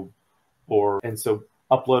portfolio, and so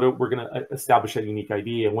upload it. We're going to establish that unique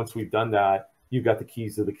ID, and once we've done that, you've got the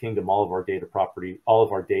keys to the kingdom. All of our data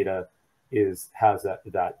has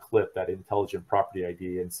that clip, that intelligent property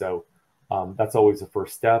ID, and so that's always the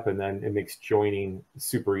first step. And then it makes joining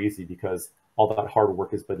super easy because all that hard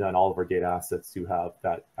work has been done. All of our data assets do have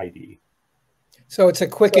that ID. So it's a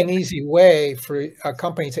quick and easy way for a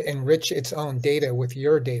company to enrich its own data with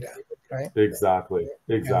your data, right? Exactly.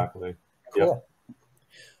 Exactly. Yeah. Cool. Yep.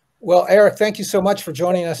 Well, Eric, thank you so much for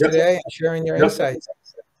joining us today and sharing your insights.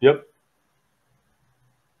 Yep.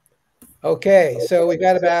 Okay, so we've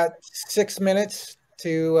got about 6 minutes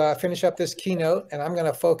to finish up this keynote, and I'm going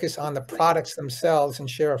to focus on the products themselves and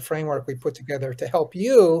share a framework we put together to help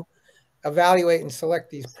you evaluate and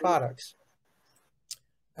select these products.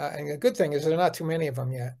 And the good thing is there are not too many of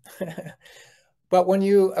them yet. But when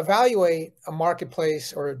you evaluate a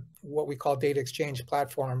marketplace or what we call data exchange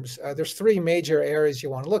platforms, there's 3 major areas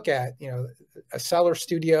you want to look at. You know, a seller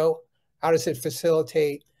studio, how does it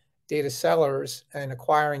facilitate data sellers and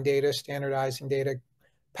acquiring data, standardizing data,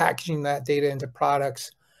 packaging that data into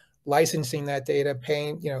products, licensing that data,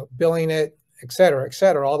 paying, you know, billing it, et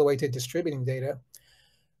cetera, all the way to distributing data.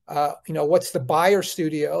 You know, what's the buyer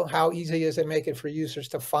studio? How easy is it make it for users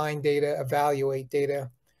to find data, evaluate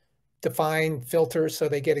data, define filters so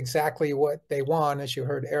they get exactly what they want, as you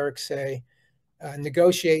heard Eric say,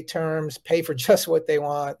 negotiate terms, pay for just what they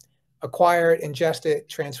want, acquire it, ingest it,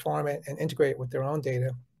 transform it, and integrate it with their own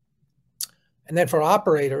data. And then for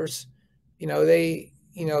operators, you know, they,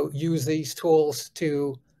 you know, use these tools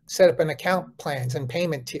to set up an account plans and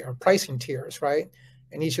payment tier or pricing tiers, right?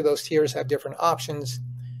 And each of those tiers have different options,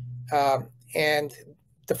 and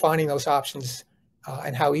defining those options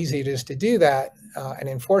and how easy it is to do that and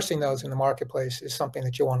enforcing those in the marketplace is something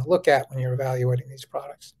that you want to look at when you're evaluating these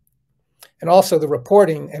products. And also the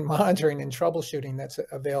reporting and monitoring and troubleshooting that's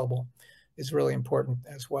available is really important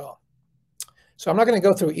as well. So I'm not going to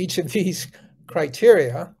go through each of these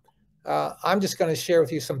criteria. I'm just going to share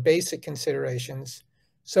with you some basic considerations.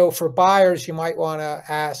 So for buyers, you might want to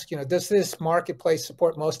ask, you know, does this marketplace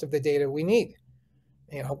support most of the data we need?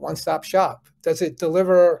 You know, one-stop shop. Does it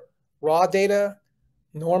deliver raw data,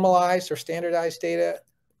 normalized or standardized data,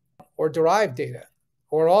 or derived data,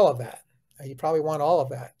 or all of that? You probably want all of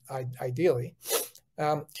that, ideally.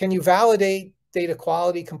 Can you validate data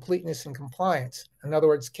quality, completeness, and compliance? In other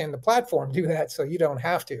words, can the platform do that so you don't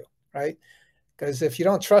have to, right? Because if you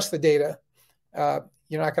don't trust the data,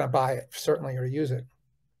 you're not going to buy it, certainly, or use it.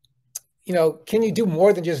 You know, can you do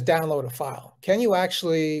more than just download a file? Can you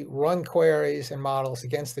actually run queries and models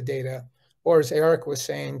against the data? Or as Eric was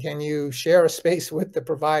saying, can you share a space with the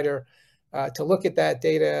provider to look at that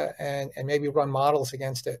data and maybe run models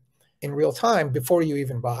against it in real time before you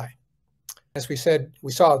even buy? As we said,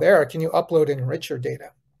 we saw there, can you upload and enrich your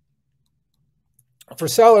data? For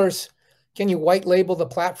sellers, can you white label the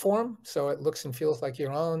platform so it looks and feels like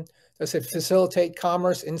your own? Does it facilitate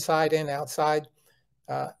commerce inside and outside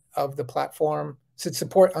of the platform? Does it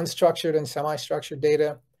support unstructured and semi-structured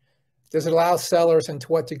data? Does it allow sellers, and to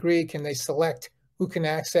what degree can they select who can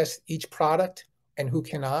access each product and who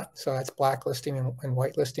cannot? So that's blacklisting and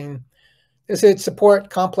whitelisting. Does it support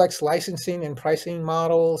complex licensing and pricing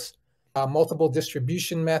models, multiple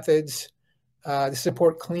distribution methods? Does it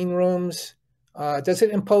support clean rooms? Does it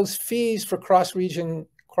impose fees for cross-region,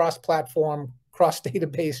 cross-platform,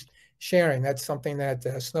 cross-database sharing? That's something that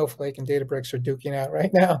Snowflake and Databricks are duking out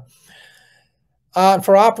right now.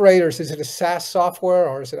 For operators, is it a SaaS software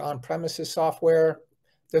or is it on-premises software?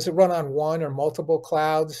 Does it run on one or multiple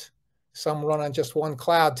clouds? Some run on just one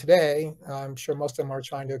cloud today. I'm sure most of them are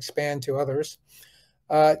trying to expand to others.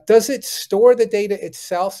 Does it store the data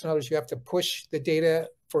itself? In other words, you have to push the data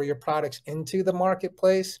for your products into the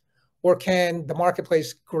marketplace, or can the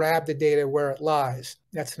marketplace grab the data where it lies?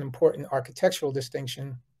 That's an important architectural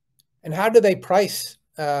distinction. And how do they price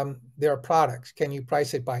their products? Can you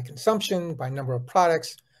price it by consumption, by number of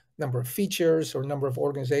products, number of features, or number of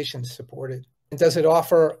organizations supported? And does it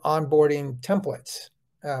offer onboarding templates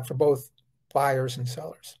for both buyers and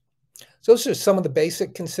sellers? So those are some of the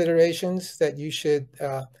basic considerations that you should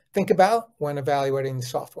think about when evaluating the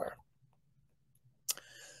software.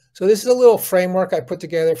 So this is a little framework I put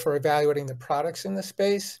together for evaluating the products in the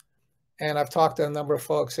space. And I've talked to a number of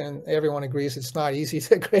folks, and everyone agrees it's not easy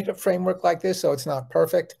to create a framework like this, so it's not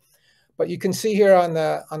perfect. But you can see here on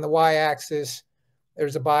the y-axis,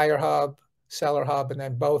 there's a buyer hub, seller hub, and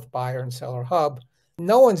then both buyer and seller hub.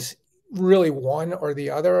 No one's really one or the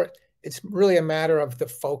other. It's really a matter of the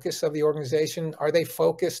focus of the organization. Are they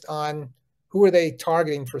focused on, who are they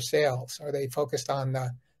targeting for sales? Are they focused on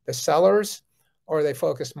the sellers, or are they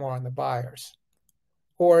focused more on the buyers?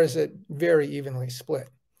 Or is it very evenly split?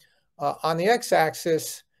 On the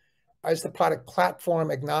x-axis is the product platform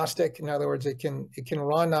agnostic. In other words, it can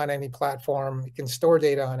run on any platform. It can store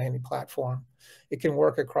data on any platform. It can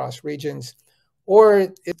work across regions. Or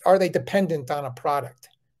are they dependent on a product?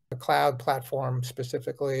 a cloud platform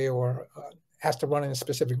specifically, or has to run in a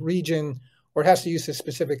specific region, or it has to use a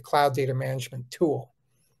specific cloud data management tool.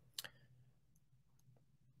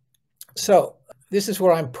 So this is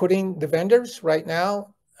where I'm putting the vendors right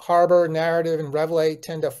now. Harbor, Narrative, and Revelate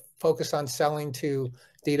tend to focus on selling to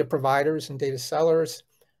data providers and data sellers.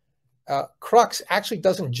 Crux actually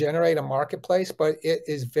doesn't generate a marketplace, but it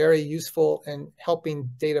is very useful in helping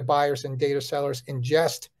data buyers and data sellers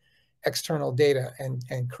ingest external data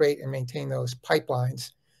and create and maintain those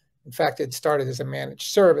pipelines. In fact, it started as a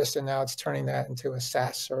managed service, and now it's turning that into a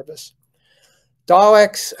SaaS service.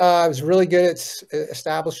 DAWX is really good at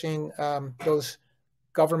establishing those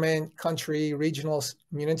government, country, regional,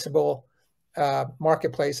 municipal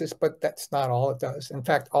marketplaces, but that's not all it does. In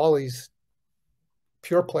fact, all these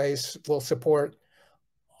pure plays will support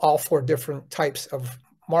all 4 different types of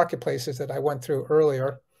marketplaces that I went through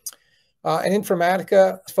earlier. And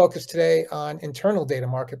Informatica is focused today on internal data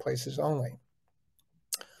marketplaces only.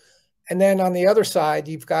 And then on the other side,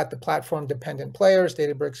 you've got the platform-dependent players,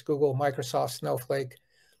 Databricks, Google, Microsoft, Snowflake.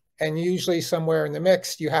 And usually somewhere in the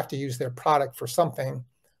mix, you have to use their product for something.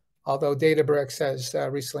 Although Databricks has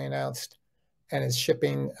recently announced and is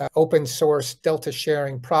shipping open source Delta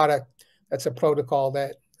sharing product. That's a protocol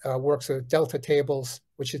that works with Delta tables,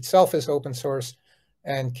 which itself is open source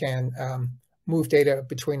and can move data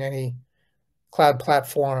between any cloud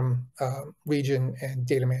platform, region, and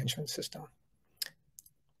data management system.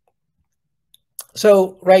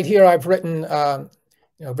 So right here, I've written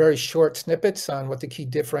very short snippets on what the key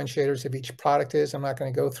differentiators of each product is. I'm not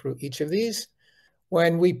going to go through each of these.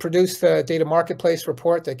 When we produce the data marketplace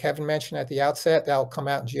report that Kevin mentioned at the outset, that'll come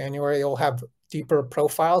out in January. It'll have deeper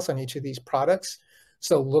profiles on each of these products.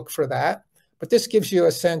 So look for that. But this gives you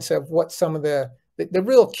a sense of what some of the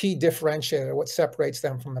real key differentiator, what separates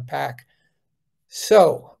them from the pack.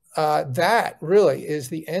 So that really is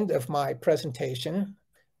the end of my presentation.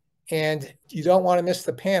 And you don't want to miss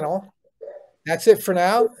the panel. That's it for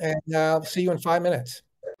now. And I'll see you in 5 minutes.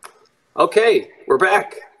 Okay, we're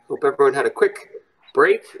back. Hope everyone had a quick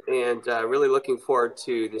break, and really looking forward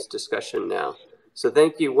to this discussion now. So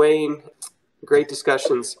thank you, Wayne. Great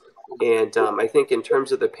discussions. And I think in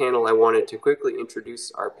terms of the panel, I wanted to quickly introduce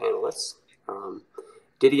our panelists.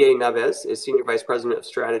 Didier Naves is Senior Vice President of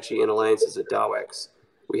Strategy and Alliances at DAWX.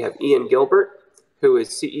 We have Ian Gilbert, who is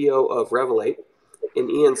CEO of Revelate, and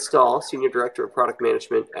Ian Stahl, Senior Director of Product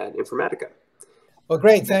Management at Informatica. Well,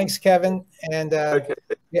 great. Thanks, Kevin. And Okay.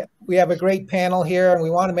 yeah, we have a great panel here, and we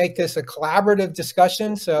want to make this a collaborative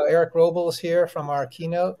discussion. So Eric Roble is here from our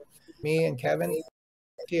keynote, me and Kevin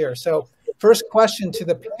here. So first question to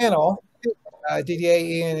the panel, Didier,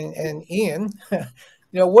 Ian, and Ian.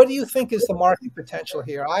 What do you think is the market potential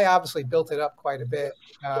here? I obviously built it up quite a bit.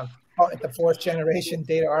 At the 4th generation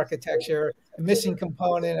data architecture, the missing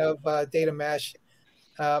component of data mesh.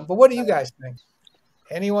 But what do you guys think?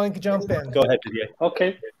 Anyone can jump in. Go ahead, Didier.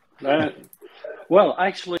 Okay. Well,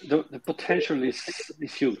 actually, the potential is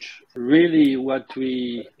huge. Really, what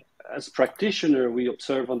we, as practitioner, we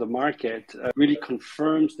observe on the market really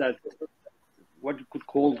confirms that what you could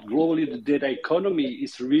call globally the data economy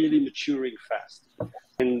is really maturing fast.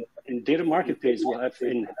 And data marketplace will have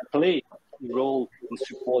in play a role in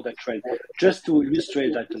support that trend. Just to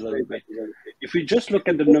illustrate that a little bit, if we just look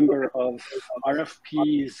at the number of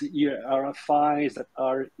RFPs, RFIs that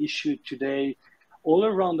are issued today, all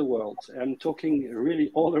around the world, I'm talking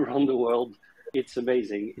really all around the world, it's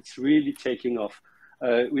amazing. It's really taking off.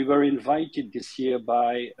 We were invited this year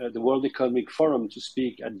by the World Economic Forum to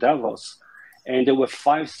speak at Davos, and there were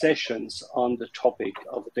 5 sessions on the topic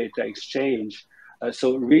of data exchange.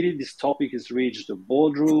 So really this topic has reached the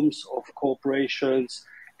boardrooms of corporations,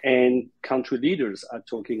 and country leaders are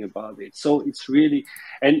talking about it. So it's really,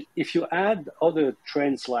 and if you add other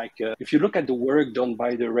trends, like if you look at the work done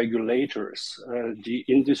by the regulators, the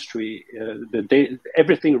industry,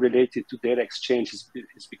 everything related to data exchange is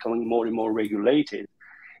becoming more and more regulated.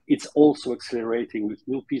 It's also accelerating with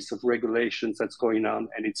new piece of regulations that's going on,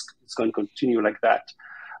 and it's going to continue like that.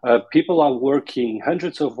 People are working,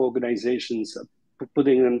 hundreds of organizations,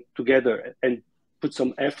 putting them together and put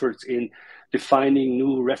some efforts in defining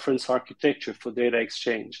new reference architecture for data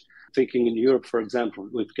exchange. Thinking in Europe, for example,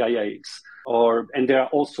 with Gaia-X, and there are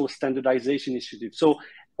also standardization initiatives. So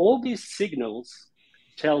all these signals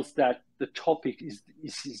tells that the topic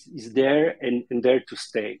is there and there to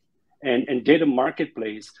stay. And data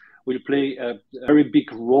marketplace will play a very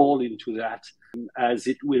big role into that, as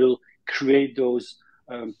it will create those,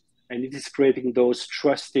 and it is creating those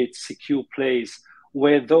trusted, secure places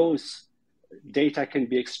where those data can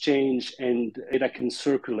be exchanged and data can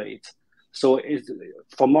circulate. So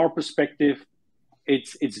from our perspective,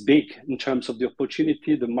 it's big in terms of the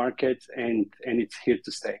opportunity, the market, and it's here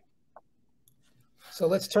to stay. So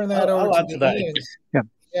let's turn that over to the Ians.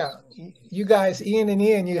 Yeah, you guys, Ian and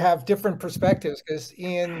Ian, you have different perspectives because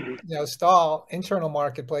Ian, Stahl, internal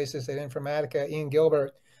marketplaces at Informatica, Ian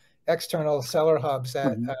Gilbert, external seller hubs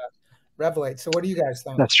at Revelate. So what do you guys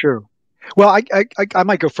think? That's true. Well, I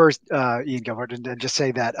might go first, Ian Gilbert, and just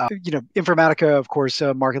say that, Informatica, of course,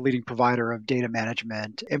 a market-leading provider of data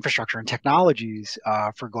management, infrastructure, and technologies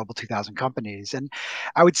for Global 2000 companies. And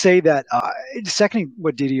I would say that, seconding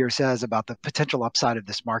what Didier says about the potential upside of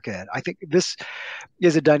this market, I think this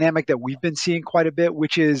is a dynamic that we've been seeing quite a bit,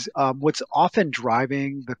 which is what's often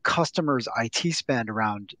driving the customer's IT spend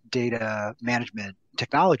around data management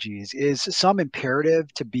technologies is some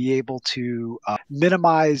imperative to be able to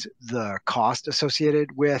minimize the cost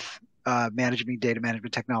associated with managing data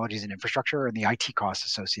management technologies and infrastructure and the IT costs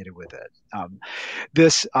associated with it.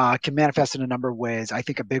 This can manifest in a number of ways. I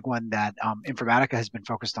think a big one that Informatica has been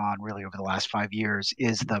focused on really over the last 5 years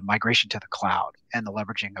is the migration to the cloud and the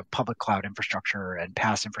leveraging of public cloud infrastructure and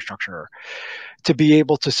PaaS infrastructure to be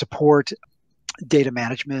able to support data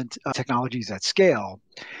management technologies at scale.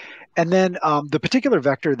 And then the particular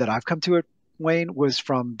vector that I've come to it, Wayne, was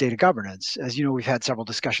from data governance. As you know, we've had several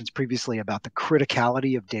discussions previously about the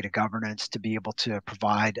criticality of data governance to be able to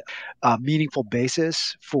provide a meaningful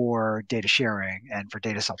basis for data sharing and for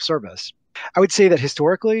data self-service. I would say that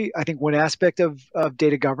historically, I think one aspect of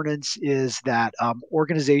data governance is that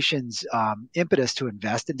organizations' impetus to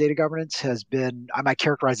invest in data governance has been, I might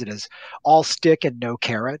characterize it as all stick and no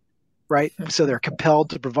carrot. Right, so they're compelled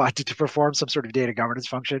to perform some sort of data governance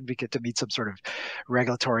function to meet some sort of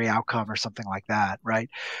regulatory outcome or something like that, right?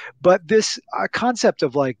 But this concept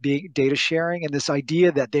of like being data sharing and this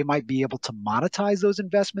idea that they might be able to monetize those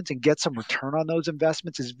investments and get some return on those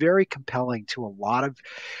investments is very compelling to a lot of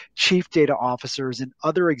chief data officers and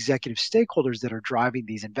other executive stakeholders that are driving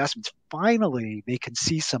these investments. Finally, they can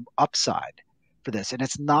see some upside for this. And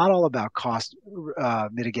it's not all about cost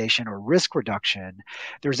mitigation or risk reduction.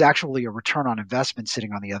 There's actually a return on investment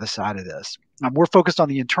sitting on the other side of this. We're focused on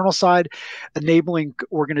the internal side, enabling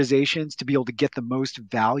organizations to be able to get the most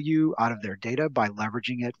value out of their data by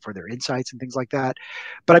leveraging it for their insights and things like that.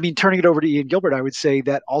 But I mean, turning it over to Ian Gilbert, I would say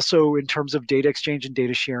that also in terms of data exchange and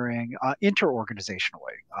data sharing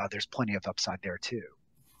inter-organizationally, there's plenty of upside there too.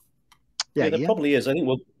 Yeah, there probably is. I think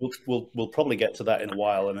we'll probably get to that in a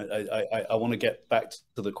while, and I want to get back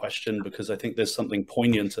to the question because I think there's something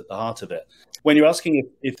poignant at the heart of it. When you're asking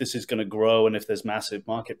if this is going to grow and if there's massive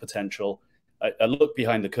market potential, I look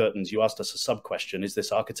behind the curtains. You asked us a sub question: is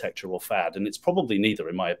this architecture or fad? And it's probably neither,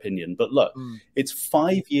 in my opinion. But look, it's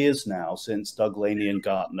 5 years now since Doug Laney and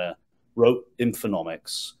Gartner wrote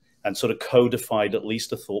Infonomics and sort of codified at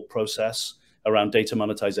least a thought process around data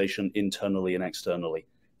monetization internally and externally.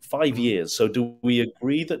 5 years. So do we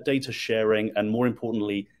agree that data sharing and more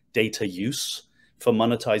importantly, data use for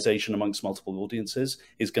monetization amongst multiple audiences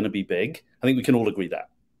is going to be big? I think we can all agree that.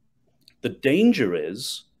 The danger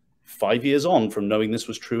is, 5 years on from knowing this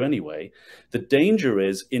was true anyway, the danger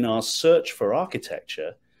is in our search for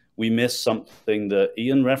architecture, we miss something that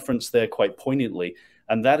Ian referenced there quite poignantly,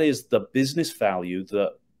 and that is the business value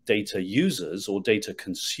that data users or data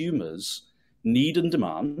consumers need and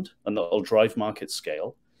demand, and that will drive market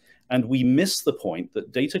scale. And we miss the point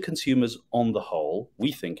that data consumers on the whole,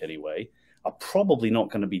 we think anyway, are probably not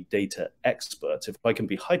going to be data experts. If I can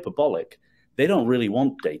be hyperbolic, they don't really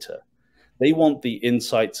want data. They want the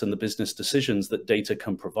insights and the business decisions that data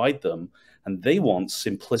can provide them. And they want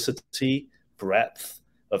simplicity, breadth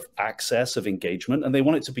of access, of engagement, and they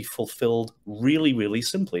want it to be fulfilled really, really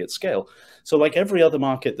simply at scale. So like every other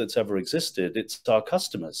market that's ever existed, it's our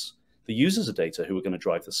customers, the users of data, who are going to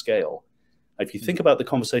drive the scale. If you think about the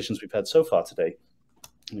conversations we've had so far today,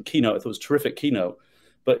 the keynote, I thought it was a terrific keynote,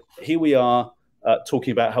 but here we are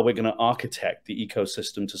talking about how we're going to architect the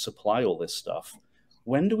ecosystem to supply all this stuff.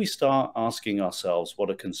 When do we start asking ourselves what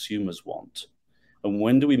do consumers want? And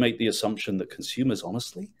when do we make the assumption that consumers,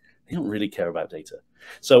 honestly, they don't really care about data?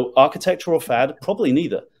 So architecture or fad? Probably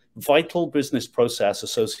neither. Vital business process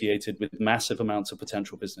associated with massive amounts of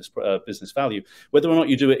potential business value, whether or not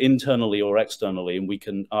you do it internally or externally, and we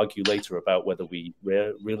can argue later about whether we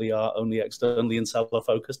really are only externally and seller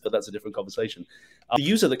focused, but that's a different conversation. The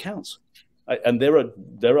user that counts, and there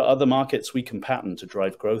are other markets we can pattern to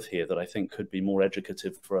drive growth here that I think could be more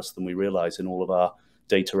educative for us than we realize in all of our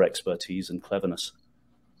data expertise and cleverness.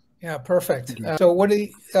 Yeah, perfect. So what do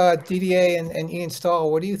DDA and Ian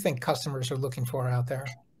Stahl, what do you think customers are looking for out there?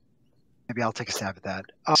 Maybe I'll take a stab at that.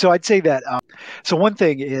 So I'd say that, so one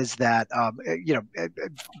thing is that,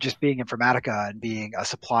 just being Informatica and being a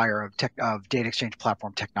supplier of data exchange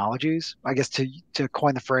platform technologies, I guess to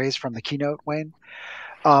coin the phrase from the keynote, Wayne,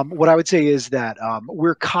 what I would say is that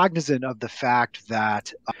we're cognizant of the fact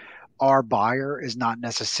that our buyer is not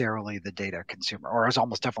necessarily the data consumer, or is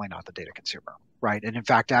almost definitely not the data consumer, right? And in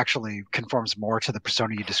fact, actually conforms more to the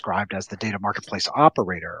persona you described as the data marketplace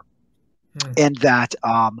operator. And that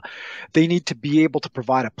they need to be able to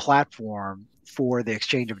provide a platform for the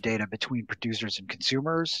exchange of data between producers and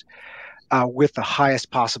consumers with the highest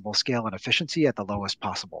possible scale and efficiency at the lowest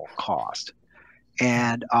possible cost.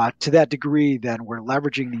 And to that degree, then we're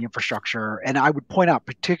leveraging the infrastructure. And I would point out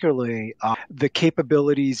particularly the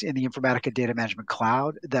capabilities in the Informatica Data Management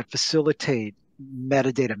Cloud that facilitate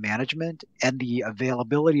metadata management and the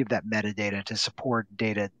availability of that metadata to support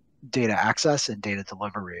data access and data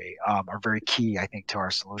delivery are very key, I think, to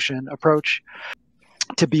our solution approach,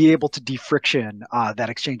 to be able to de-friction that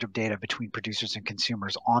exchange of data between producers and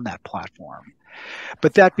consumers on that platform.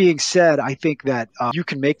 But that being said, I think that you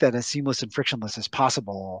can make that as seamless and frictionless as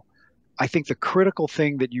possible. I think the critical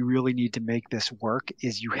thing that you really need to make this work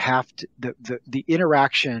is you have to, the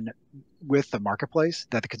interaction with the marketplace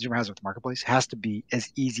that the consumer has with the marketplace has to be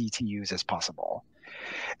as easy to use as possible.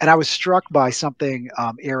 And I was struck by something,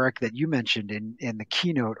 Eric, that you mentioned in the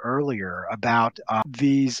keynote earlier about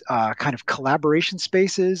these kind of collaboration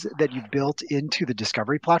spaces that you built into the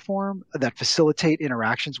Discovery platform that facilitate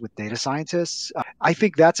interactions with data scientists. I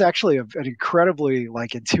think that's actually an incredibly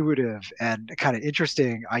intuitive and kind of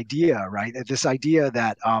interesting idea, right? This idea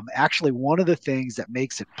that actually one of the things that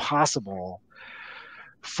makes it possible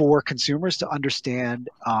for consumers to understand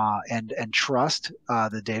and trust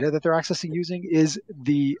the data that they're accessing using is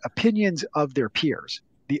the opinions of their peers,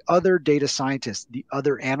 the other data scientists, the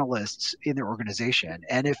other analysts in their organization.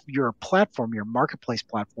 And if your platform, your marketplace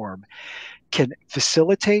platform, can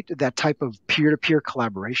facilitate that type of peer-to-peer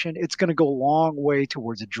collaboration, it's going to go a long way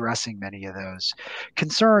towards addressing many of those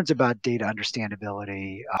concerns about data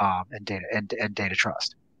understandability and data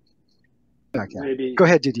trust. Okay. Maybe go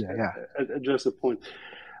ahead, Didier. Yeah. Address the point.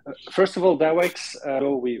 First of all, DAWEX,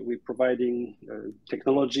 we're providing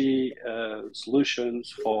technology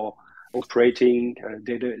solutions for operating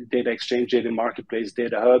data exchange, data marketplace,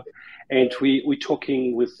 data hub, and we're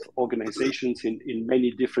talking with organizations in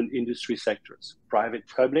many different industry sectors, private,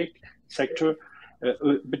 public sector.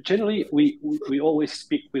 But generally, we always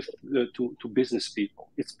speak with to business people.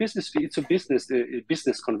 It's a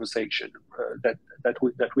business conversation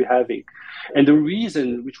that we're having, and the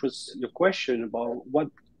reason, which was your question about what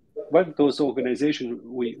those organizations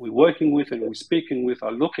we're working with and we're speaking with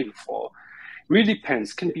are looking for, really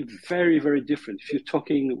depends. Can be very, very different. If you're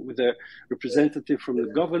talking with a representative from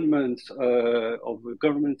the government of a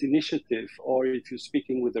government initiative, or if you're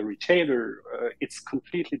speaking with a retailer, it's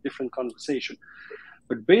completely different conversation.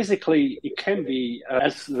 But basically, it can be,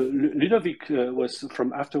 as Ludovic was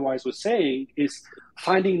from Afterwise was saying, is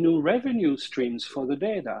finding new revenue streams for the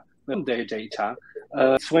data. Their data.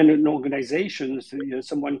 It's when an organization,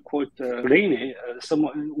 someone quote Lene,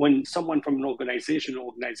 when someone from an organization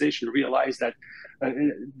realize that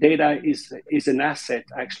data is an asset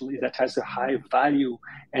actually that has a high value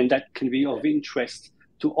and that can be of interest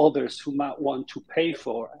to others who might want to pay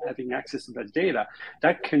for having access to that data.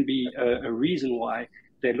 That can be a reason why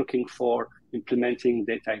they're looking for implementing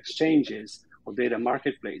data exchanges or data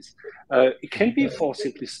marketplace. It can be for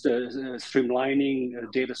simply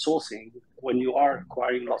streamlining data sourcing. When you are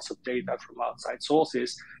acquiring lots of data from outside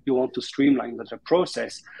sources, you want to streamline that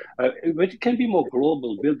process. But it can be more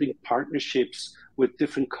global, building partnerships with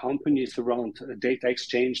different companies around data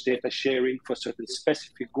exchange, data sharing for certain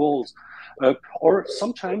specific goals. Or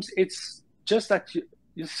sometimes it's just that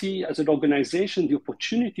you see as an organization the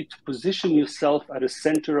opportunity to position yourself at the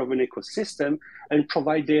center of an ecosystem and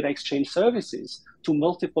provide data exchange services to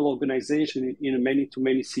multiple organizations in a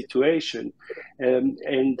many-to-many situation.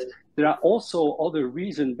 And there are also other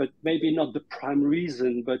reasons, but maybe not the prime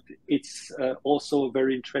reason, but it's also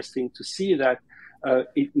very interesting to see that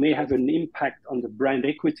it may have an impact on the brand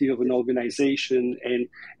equity of an organization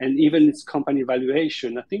and even its company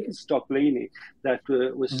valuation. I think it's Doc Laney that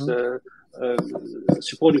was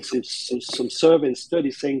supporting some survey and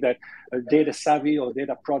studies saying that a data savvy or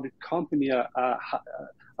data product company are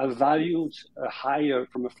valued higher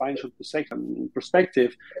from a financial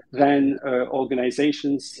perspective than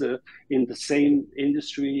organizations in the same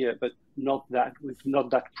industry, but not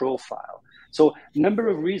that profile. So number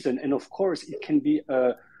of reasons, and of course it can be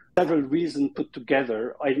several reasons put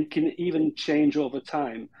together, and it can even change over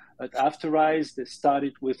time. At Afterwise, they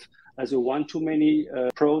started with as a one-to-many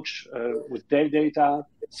approach with their data,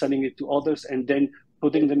 sending it to others, and then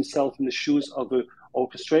putting themselves in the shoes of an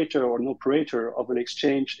orchestrator or an operator of an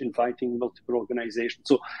exchange, inviting multiple organizations.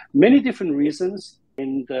 So many different reasons.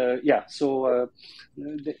 And it's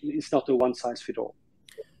not a one-size-fits-all.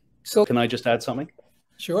 So can I just add something?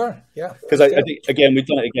 Sure, yeah. Because I think, again, we've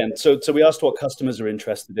done it again. So we asked what customers are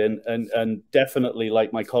interested in, and definitely,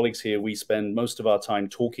 like my colleagues here, we spend most of our time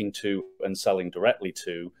talking to and selling directly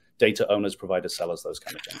to data owners, providers, sellers, those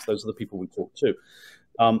kind of things. Those are the people we talk to.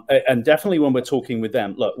 And definitely when we're talking with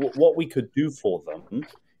them, look, what we could do for them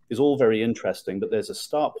is all very interesting, but there's a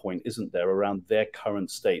start point, isn't there, around their current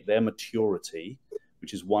state, their maturity,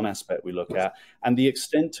 which is one aspect we look at, and the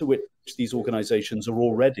extent to which these organizations are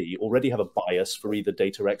already have a bias for either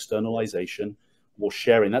data externalization or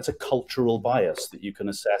sharing. That's a cultural bias that you can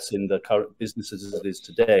assess in the current businesses as it is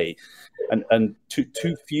today. And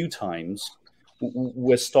too few times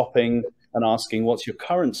we're stopping and asking, what's your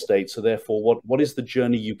current state? So therefore, what is the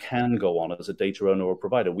journey you can go on as a data owner or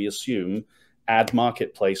provider? We assume add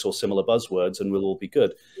marketplace or similar buzzwords and we'll all be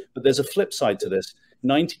good. But there's a flip side to this.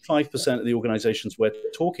 95% of the organizations we're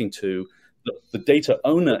talking to, the data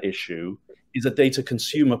owner issue is a data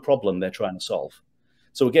consumer problem they're trying to solve.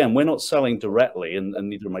 So again, we're not selling directly, and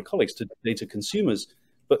neither of my colleagues, to data consumers,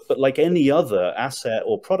 but like any other asset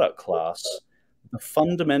or product class, the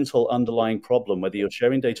fundamental underlying problem, whether you're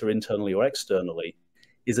sharing data internally or externally,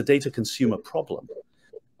 is a data consumer problem.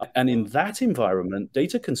 And in that environment,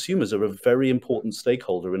 data consumers are a very important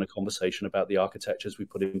stakeholder in a conversation about the architectures we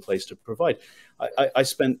put in place to provide. I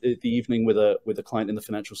spent the evening with a client in the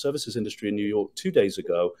financial services industry in New York 2 days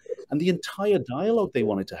ago, and the entire dialogue they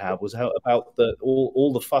wanted to have was about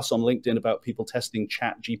all the fuss on LinkedIn about people testing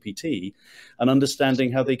ChatGPT and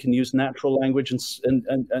understanding how they can use natural language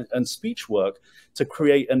and speech work to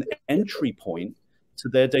create an entry point to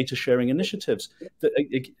their data sharing initiatives.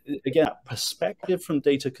 Again, perspective from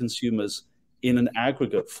data consumers in an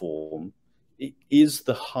aggregate form is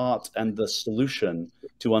the heart and the solution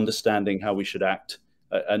to understanding how we should act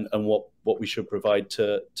and what we should provide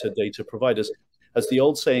to data providers. As the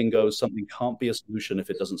old saying goes, something can't be a solution if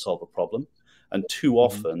it doesn't solve a problem. And too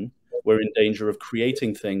often we're in danger of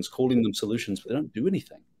creating things, calling them solutions, but they don't do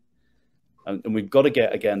anything. And we've got to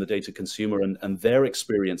get, again, the data consumer and their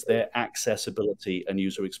experience, their accessibility and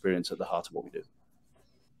user experience at the heart of what we do.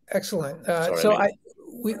 Excellent.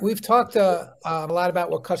 We've talked a lot about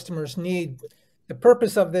what customers need. The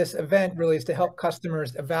purpose of this event really is to help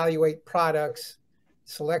customers evaluate products,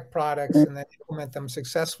 select products, and then implement them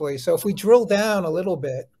successfully. So if we drill down a little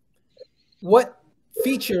bit, what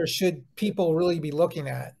features should people really be looking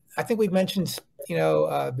at? I think we've mentioned,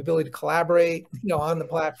 the ability to collaborate, on the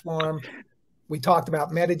platform. We talked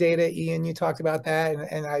about metadata, Ian, you talked about that.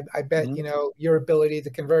 And I bet, your ability to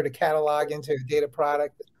convert a catalog into a data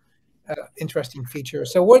product, interesting feature.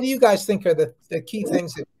 So what do you guys think are the key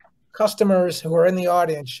things that customers who are in the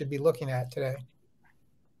audience should be looking at today?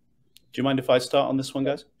 Do you mind if I start on this one,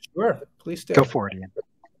 guys? Sure, please do. Go for it,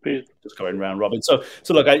 Ian. Just going round robin. So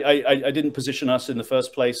look, I didn't position us in the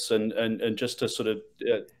first place, and just to sort of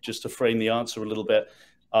just to frame the answer a little bit,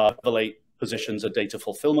 Elevate positions a data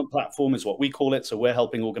fulfillment platform is what we call it. So we're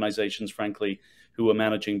helping organizations, frankly, who are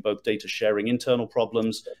managing both data sharing internal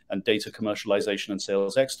problems and data commercialization and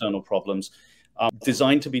sales external problems,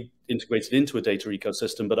 designed to be integrated into a data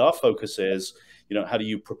ecosystem. But our focus is, how do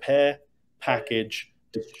you prepare, package,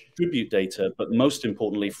 distribute data, but most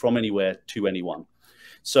importantly, from anywhere to anyone.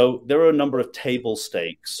 So there are a number of table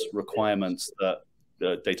stakes requirements that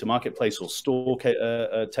the data marketplace or store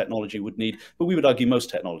technology would need, but we would argue most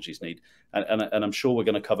technologies need. And I'm sure we're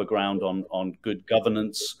going to cover ground on good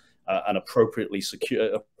governance and appropriate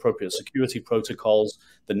security protocols,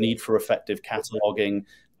 the need for effective cataloging,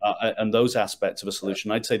 and those aspects of a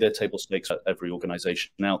solution. I'd say they're table stakes for every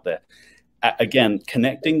organization out there. Again,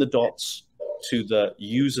 connecting the dots to the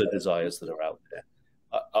user desires that are out there.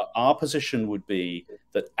 Our position would be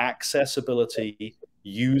that accessibility,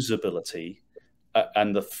 usability,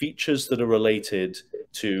 and the features that are related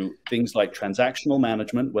to things like transactional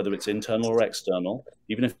management, whether it's internal or external,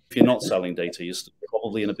 even if you're not selling data, you're still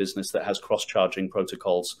probably in a business that has cross-charging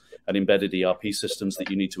protocols and embedded ERP systems that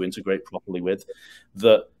you need to integrate properly with.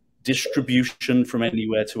 The distribution from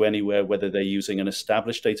anywhere to anywhere, whether they're using an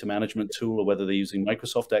established data management tool or whether they're using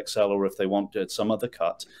Microsoft Excel or if they want some other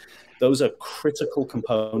cut. Those are critical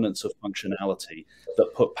components of functionality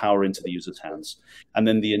that put power into the user's hands. And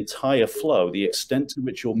then the entire flow, the extent to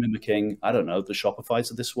which you're mimicking, I don't know, the Shopifys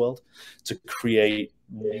of this world to create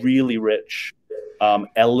really rich,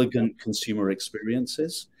 elegant consumer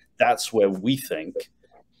experiences. That's where we think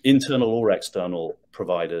internal or external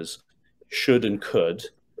providers should and could,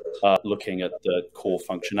 looking at the core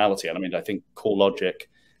functionality. And I mean, I think CoreLogic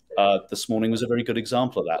this morning was a very good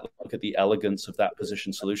example of that. Look at the elegance of that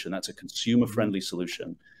position solution. That's a consumer-friendly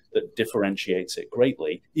solution that differentiates it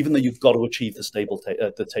greatly, even though you've got to achieve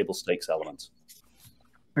the table stakes elements.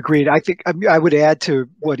 Agreed. I think I would add to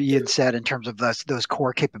what Ian said in terms of those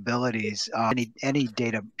core capabilities any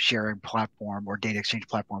data sharing platform or data exchange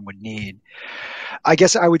platform would need. I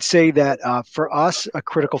guess I would say that for us, a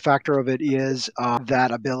critical factor of it is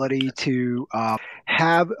that ability to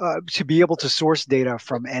to be able to source data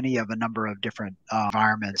from any of a number of different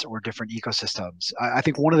environments or different ecosystems. I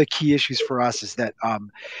think one of the key issues for us is that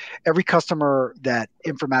every customer that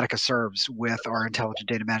Informatica serves with our Intelligent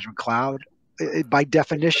Data Management Cloud, by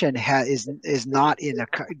definition, is not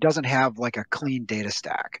doesn't have like a clean data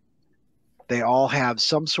stack. They all have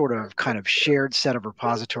some sort of kind of shared set of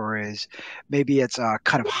repositories. Maybe it's a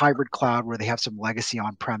kind of hybrid cloud where they have some legacy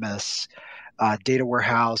on-premise data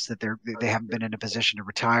warehouse that they haven't been in a position to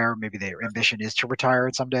retire. Maybe their ambition is to retire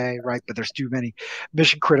it someday, right? But there's too many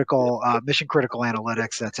mission critical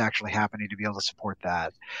analytics that's actually happening to be able to support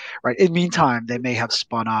that, right? In the meantime, they may have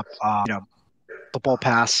spun up, multiple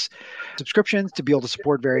pass subscriptions to be able to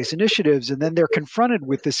support various initiatives, and then they're confronted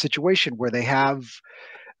with this situation where they have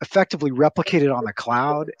effectively replicated on the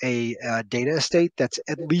cloud a data estate that's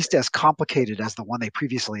at least as complicated as the one they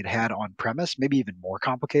previously had on premise, maybe even more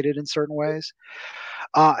complicated in certain ways,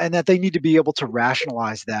 and that they need to be able to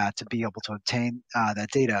rationalize that to be able to obtain that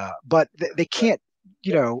data. But they can't,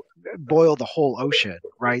 boil the whole ocean,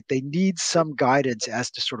 right? They need some guidance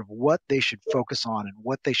as to sort of what they should focus on and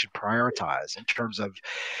what they should prioritize in terms of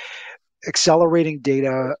accelerating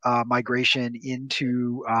data migration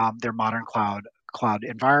into their modern cloud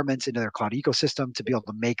environments, into their cloud ecosystem, to be able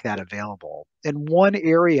to make that available. And one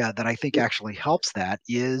area that I think actually helps that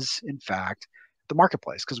is, in fact, the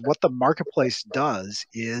marketplace, because what the marketplace does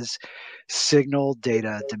is signal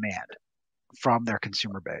data demand from their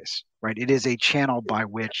consumer base, right? It is a channel by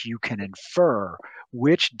which you can infer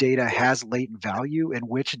which data has latent value and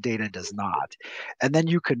which data does not. And then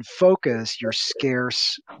you can focus your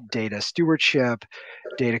scarce data stewardship,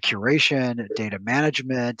 data curation, data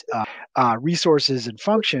management, resources and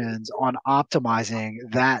functions on optimizing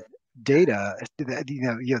that data,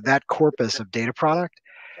 that corpus of data product.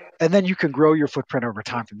 And then you can grow your footprint over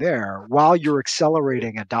time from there while you're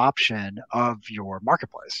accelerating adoption of your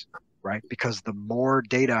marketplace, right? Because the more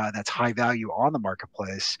data that's high value on the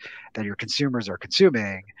marketplace that your consumers are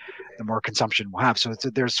consuming, the more consumption we'll have. So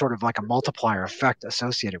there's sort of like a multiplier effect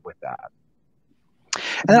associated with that.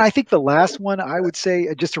 And then I think the last one I would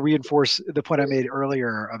say, just to reinforce the point I made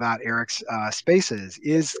earlier about Eric's spaces,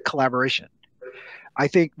 is collaboration. I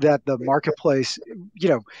think that the marketplace,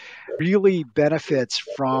 really benefits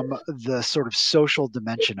from the sort of social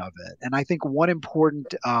dimension of it. And I think one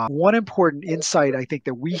important insight I think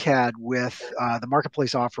that we had with the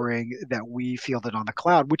marketplace offering that we fielded on the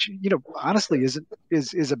cloud, which honestly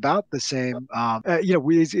is about the same,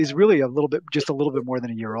 is really just a little bit more than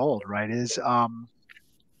a year old, right? Is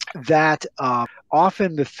that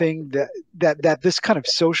often the thing that this kind of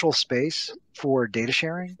social space for data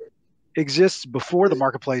sharing exists before the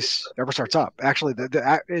marketplace ever starts up. Actually,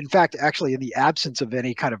 in fact, in the absence of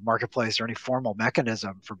any kind of marketplace or any formal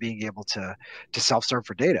mechanism for being able to self-serve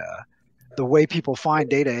for data, the way people find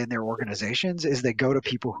data in their organizations is they go to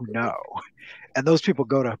people who know, and those people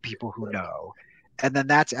go to people who know. And then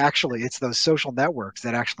it's those social networks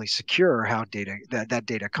that actually secure how data,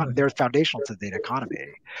 they're foundational to the data economy.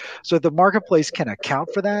 So if the marketplace can account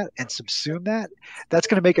for that and subsume that, that's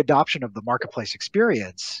going to make adoption of the marketplace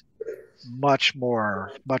experience much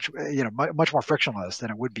more frictionless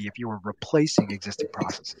than it would be if you were replacing existing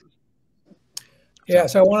processes. Yeah,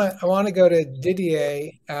 so I want to go to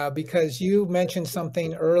Didier because you mentioned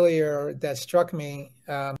something earlier that struck me,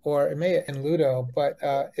 or it may have been Ludo, but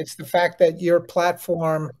it's the fact that your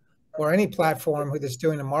platform or any platform that's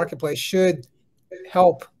doing a marketplace should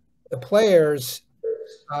help the players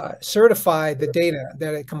certify the data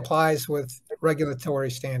that it complies with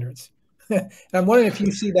regulatory standards. And I'm wondering if you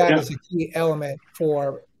see that as a key element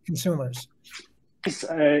for consumers.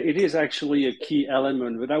 It is actually a key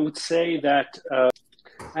element, but I would say that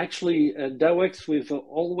Dawex, we've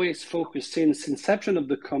always focused since inception of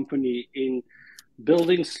the company in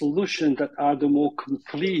building solutions that are the more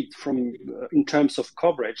complete in terms of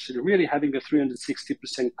coverage, so really having a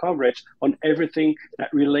 360% coverage on everything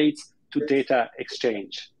that relates to data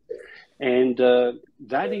exchange. And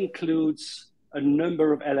that includes a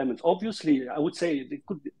number of elements. Obviously, I would say there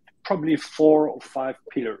could be probably 4 or 5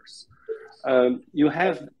 pillars. You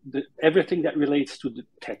have everything that relates to the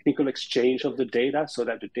technical exchange of the data, so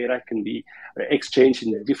that the data can be exchanged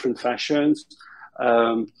in different fashions,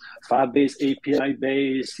 file-based,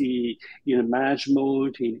 API-based, in a managed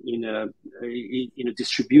mode, in a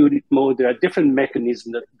distributed mode. There are different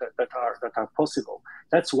mechanisms that are possible.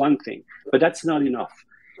 That's one thing, but that's not enough.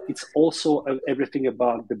 It's also everything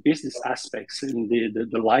about the business aspects and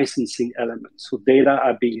the licensing elements. So data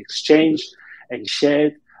are being exchanged and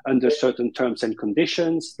shared under certain terms and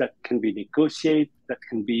conditions that can be negotiated, that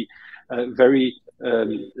can be very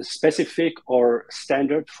specific or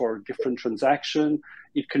standard for different transactions.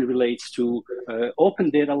 It can relate to open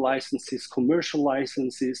data licenses, commercial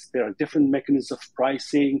licenses. There are different mechanisms of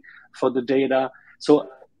pricing for the data. So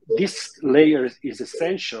this layer is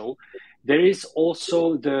essential. There is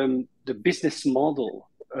also the business model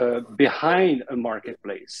behind a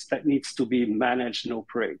marketplace that needs to be managed and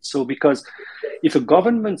operated. So because if a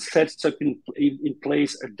government sets up in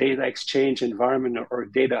place a data exchange environment or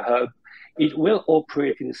a data hub, it will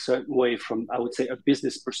operate in a certain way from, I would say, a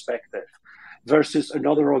business perspective, versus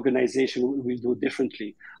another organization will do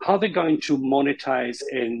differently. How they're going to monetize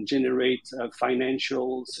and generate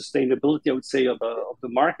financial sustainability, I would say, of the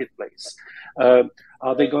marketplace.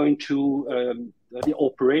 Are they going to, the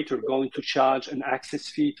operator going to charge an access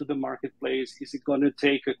fee to the marketplace? Is it going to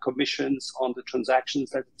take commissions on the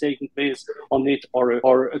transactions that are taking place on it,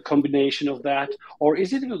 or a combination of that? Or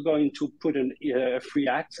is it going to put a free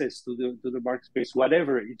access to the marketplace?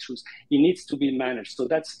 Whatever it chooses, it needs to be managed. So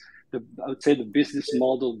that's I would say the business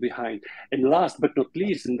model behind. And last but not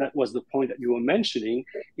least, and that was the point that you were mentioning,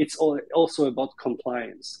 it's also about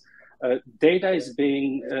compliance. Data is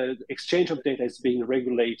being, exchange of data is being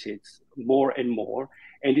regulated more and more.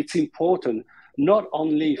 And it's important not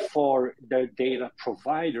only for the data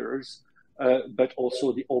providers, but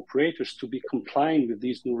also the operators to be compliant with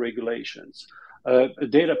these new regulations.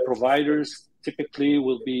 Data providers typically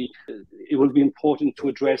it will be important to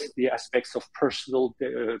address the aspects of personal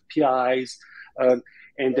PIs,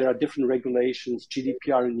 and there are different regulations,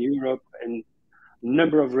 GDPR in Europe, and a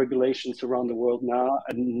number of regulations around the world now,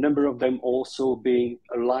 a number of them also being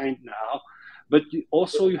aligned now. But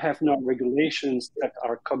you have now regulations that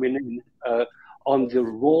are coming in on the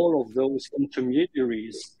role of those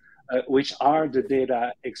intermediaries, which are the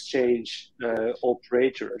data exchange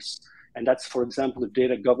operators. And that's, for example, the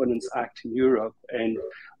Data Governance Act in Europe, and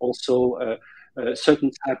also a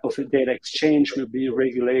certain type of data exchange will be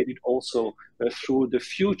regulated also through the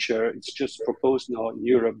future. It's just proposed now in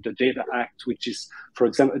Europe, the Data Act, which is, for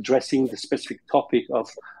example, addressing the specific topic of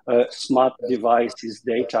smart devices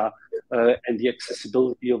data and the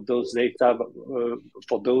accessibility of those data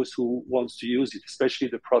for those who wants to use it, especially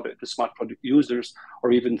the smart product users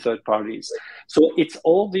or even third parties. So it's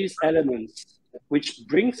all these elements which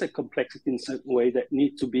brings a complexity in a certain way that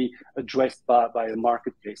need to be addressed by a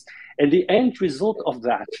marketplace. And the end result of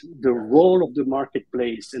that, the role of the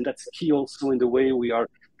marketplace, and that's key also in the way we are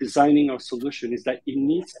designing our solution, is that it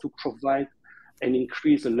needs to provide and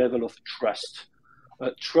increase the level of trust.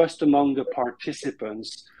 Trust among the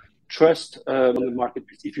participants, trust among the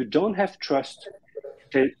marketplace. If you don't have trust,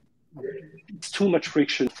 it's too much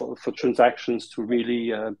friction for transactions to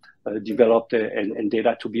really develop and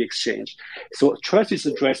data to be exchanged. So trust is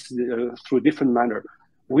addressed through a different manner.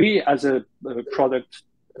 We, as a product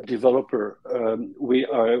developer,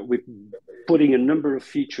 we're putting a number of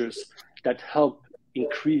features that help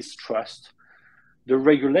increase trust. The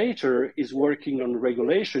regulator is working on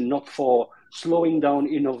regulation, not for slowing down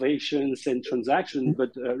innovations and transactions,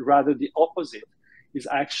 but rather the opposite, is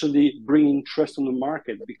actually bringing trust on the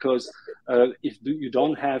market, because if you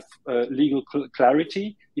don't have legal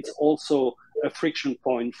clarity, it's also a friction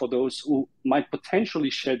point for those who might potentially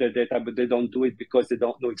share their data, but they don't do it because they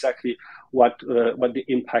don't know exactly what the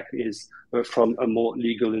impact is from a more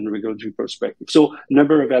legal and regulatory perspective. So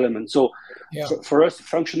number of elements. So for us,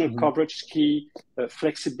 functional coverage is key,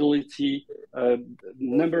 flexibility,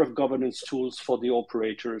 number of governance tools for the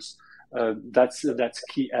operators. That's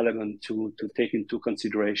key element to take into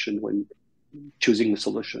consideration when choosing the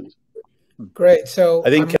solutions. Great. So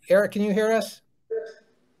I think Eric, can you hear us?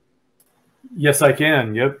 Yes, I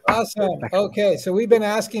can. Yep. Awesome. Okay. So we've been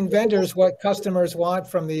asking vendors what customers want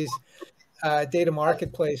from these data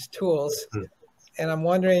marketplace tools. And I'm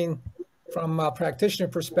wondering, from a practitioner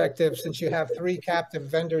perspective, since you have 3 captive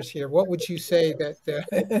vendors here, what would you say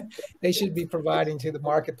that they should be providing to the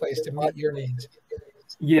marketplace to meet your needs?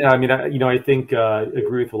 Yeah, I mean, I think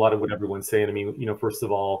agree with a lot of what everyone's saying. I mean, first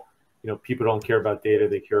of all, people don't care about data;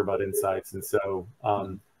 they care about insights. And so,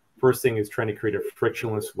 first thing is trying to create a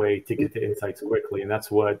frictionless way to get to insights quickly, and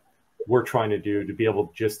that's what we're trying to do, to be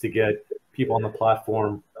able just to get people on the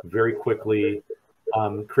platform very quickly,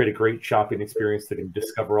 create a great shopping experience that can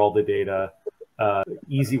discover all the data,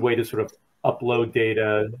 easy way to sort of upload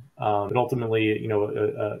data, but ultimately,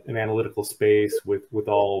 an analytical space with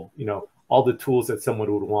all, all the tools that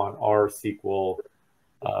someone would want, R, SQL,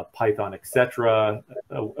 Python, etc.,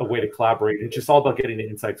 a way to collaborate. It's just all about getting the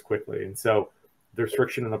insights quickly. And so there's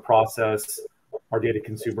friction in the process. Our data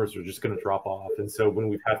consumers are just going to drop off. And so when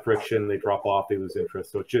we've had friction, they drop off, they lose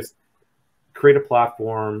interest. So it's just create a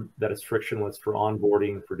platform that is frictionless for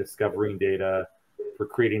onboarding, for discovering data, for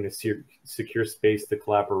creating a secure space to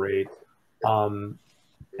collaborate. And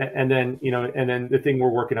then the thing we're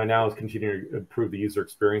working on now is continuing to improve the user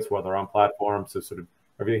experience while they're on platform. So sort of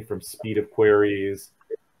everything from speed of queries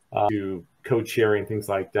to code sharing, things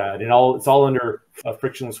like that. And it's all under a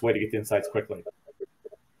frictionless way to get the insights quickly.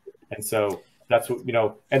 And so that's what,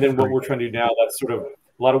 and then what we're trying to do now, that's sort of,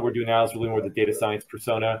 a lot of what we're doing now is really more the data science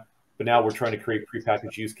persona, but now we're trying to create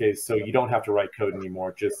prepackaged use case. So you don't have to write code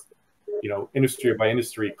anymore, just, industry by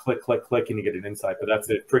industry, click, click, click, and you get an insight. But that's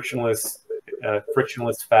it, frictionless,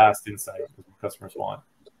 fast insight is what customers want.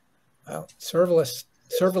 Well, serverless,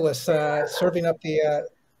 serving up the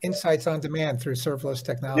insights on demand through serverless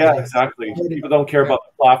technology. Yeah, exactly. People don't care about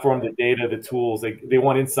the platform, the data, the tools. They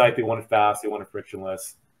want insight, they want it fast, they want it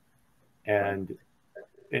frictionless. And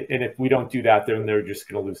if we don't do that, then they're just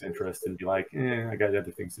going to lose interest and be like, I got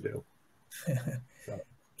other things to do. So.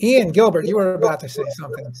 Ian Gilbert, you were about to say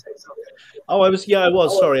something. Oh, I was.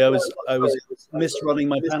 Sorry, I was misrunning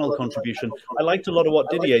my panel contribution. I liked a lot of what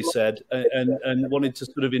Didier said, and wanted to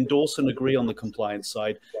sort of endorse and agree on the compliance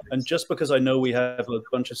side. And just because I know we have a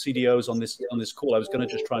bunch of CDOs on this call, I was going to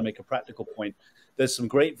just try and make a practical point. There's some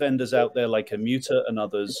great vendors out there like Immuta and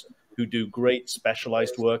others who do great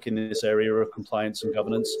specialized work in this area of compliance and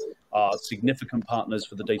governance, are significant partners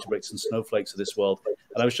for the Databricks and Snowflakes of this world.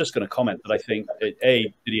 And I was just going to comment that I think,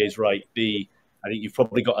 A, Didier's right, B, I think you've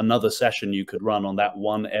probably got another session you could run on that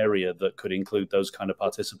one area that could include those kind of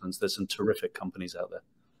participants. There's some terrific companies out there.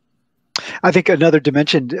 I think another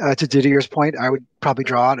dimension to Didier's point I would probably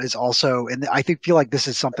draw out is also, and I feel like this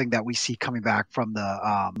is something that we see coming back from the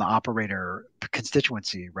operator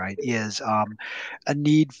constituency, right, is a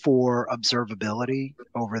need for observability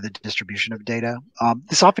over the distribution of data.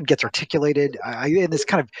 This often gets articulated in this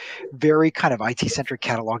kind of very kind of IT-centric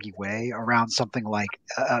catalog-y way around something like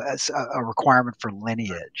a requirement for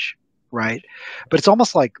lineage. Right. But it's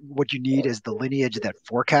almost like what you need is the lineage that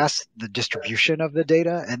forecasts the distribution of the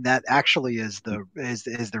data. And that actually is the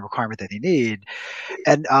requirement that you need.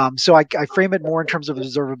 And so I frame it more in terms of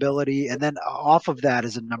observability. And then off of that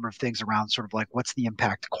is a number of things around sort of like what's the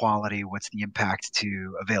impact to quality, what's the impact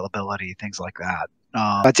to availability, things like that.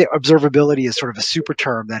 I'd say observability is sort of a super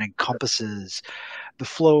term that encompasses the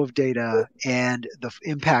flow of data and the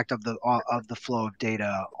impact of the flow of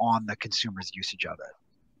data on the consumer's usage of it.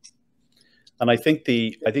 And I think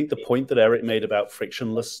the point that Eric made about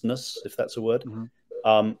frictionlessness, if that's a word,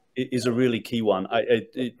 is a really key one.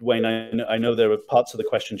 Wayne, I know there are parts of the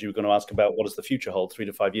questions you were going to ask about what does the future hold 3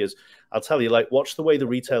 to 5 years. I'll tell you, watch the way the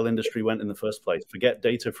retail industry went in the first place. Forget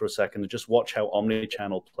data for a second and just watch how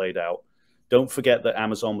omnichannel played out. Don't forget that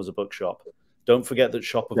Amazon was a bookshop. Don't forget that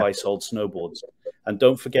Shopify sold snowboards. And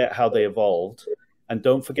don't forget how they evolved. And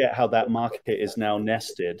don't forget how that market is now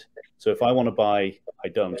nested. So if I want to buy,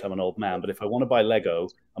 I'm an old man, but if I want to buy Lego,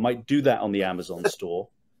 I might do that on the Amazon store.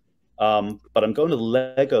 But I'm going to the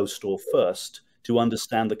Lego store first to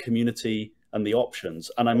understand the community and the options.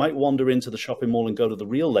 And I might wander into the shopping mall and go to the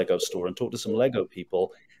real Lego store and talk to some Lego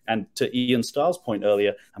people. And to Ian Starr's point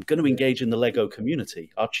earlier, I'm going to engage in the Lego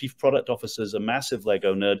community. Our chief product officer is a massive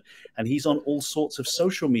Lego nerd, and he's on all sorts of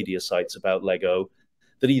social media sites about Lego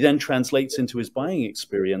that he then translates into his buying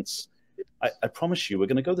experience. I promise you, we're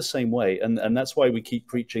going to go the same way. And that's why we keep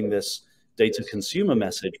preaching this data consumer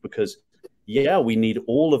message, because, yeah, we need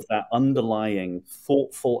all of that underlying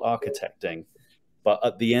thoughtful architecting. But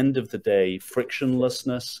at the end of the day,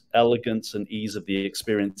 frictionlessness, elegance, and ease of the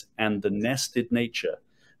experience, and the nested nature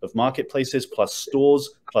of marketplaces plus stores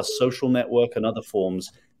plus social network and other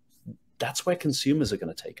forms, that's where consumers are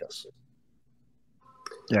going to take us.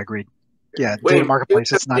 Yeah, agreed. Yeah, data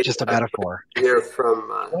marketplace, it's not just a metaphor. Hear from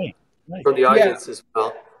the audience as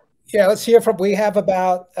well. Yeah, let's hear from, we have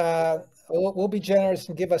about, we'll be generous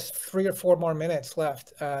and give us 3 or 4 more minutes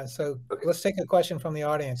left. So let's take a question from the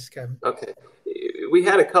audience, Kevin. Okay. We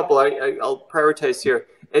had a couple. I'll prioritize here.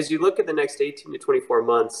 As you look at the next 18 to 24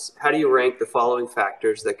 months, how do you rank the following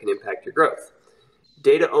factors that can impact your growth?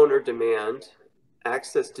 Data owner demand,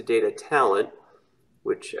 access to data talent,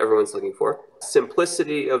 which everyone's looking for,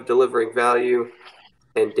 simplicity of delivering value,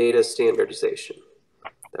 and data standardization.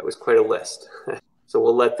 That was quite a list. So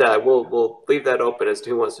we'll let that, we'll leave that open as to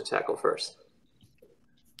who wants to tackle first.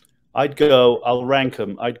 I'll rank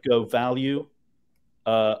them. I'd go value,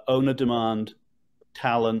 owner demand,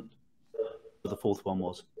 talent. The fourth one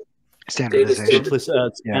was standardization.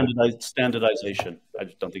 Standardization. I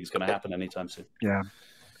just don't think it's going to happen anytime soon. Yeah.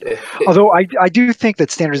 Although I do think that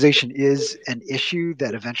standardization is an issue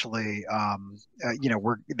that eventually,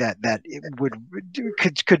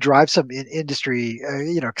 could drive some industry,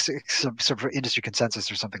 some sort of industry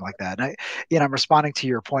consensus or something like that. And I'm responding to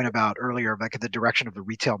your point about earlier, like the direction of the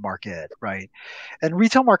retail market, right? And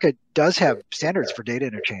retail market does have standards for data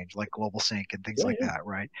interchange, like global sync and things like that,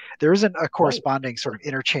 right? There isn't a corresponding sort of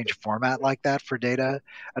interchange format like that for data.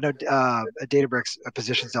 I know Databricks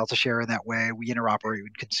positions Delta Share in that way. We interoperate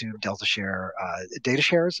with consume Delta Share data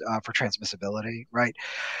shares for transmissibility, right?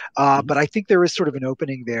 But I think there is sort of an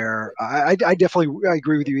opening there. I definitely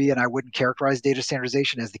agree with you, Ian. I wouldn't characterize data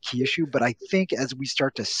standardization as the key issue, but I think as we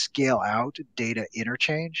start to scale out data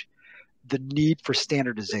interchange, the need for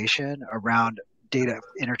standardization around data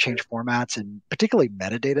interchange formats and particularly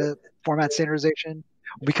metadata format standardization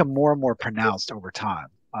will become more and more pronounced over time.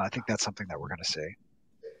 I think that's something that we're going to see.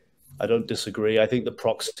 I don't disagree. I think the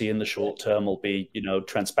proxy in the short term will be,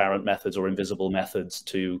 transparent methods or invisible methods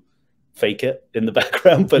to fake it in the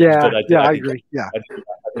background. But I agree. Yeah, I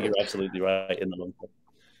think you're absolutely right in the long term.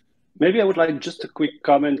 Maybe I would like just a quick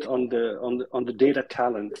comment on the data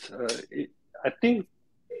talent. I think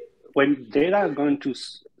when data are going to,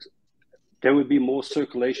 there will be more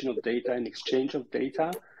circulation of data and exchange of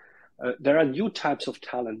data. There are new types of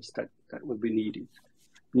talents that will be needed.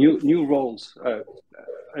 New roles.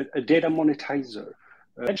 A data monetizer.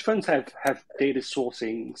 Hedge funds have data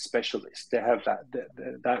sourcing specialists. They have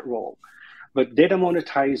that role. But data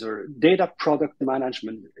monetizer, data product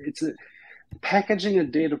management, packaging a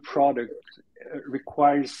data product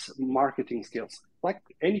requires marketing skills, like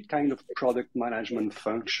any kind of product management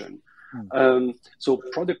function. So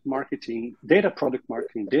product marketing, data product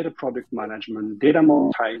management, data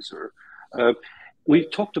monetizer. We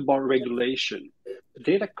talked about regulation,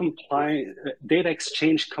 data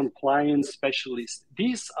exchange compliance specialists.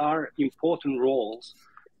 These are important roles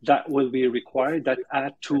that will be required, that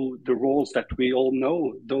add to the roles that we all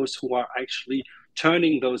know, those who are actually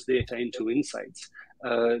turning those data into insights,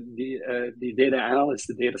 the data analysts,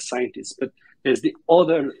 the data scientists. But there's the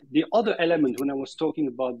other element when I was talking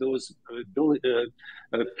about those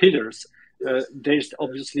pillars. There's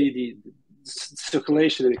obviously the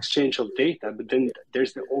circulation and exchange of data, but then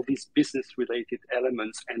there's all these business related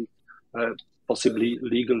elements and possibly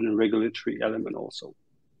legal and regulatory element also.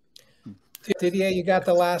 Didier, you got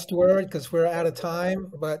the last word because we're out of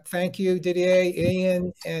time, but thank you, Didier,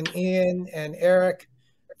 Ian, and Eric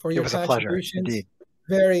for your contributions.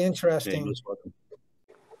 Very interesting.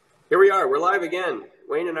 Here we are. We're live again.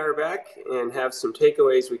 Wayne and I are back and have some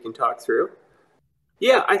takeaways we can talk through.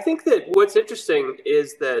 Yeah, I think that what's interesting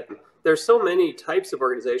is that there's so many types of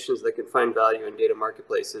organizations that can find value in data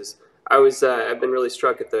marketplaces. I've been really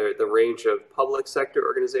struck at the range of public sector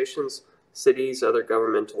organizations, cities, other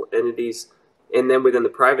governmental entities, and then within the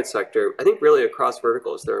private sector. I think really across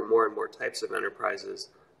verticals, there are more and more types of enterprises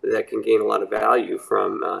that can gain a lot of value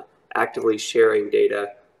from actively sharing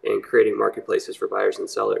data and creating marketplaces for buyers and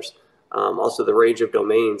sellers. Also, the range of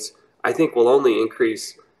domains, I think, will only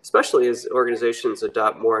increase, especially as organizations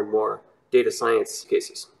adopt more and more data science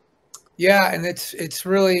cases. Yeah, and it's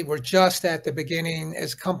really, we're just at the beginning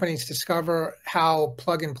as companies discover how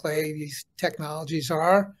plug and play these technologies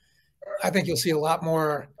are. I think you'll see a lot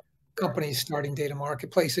more companies starting data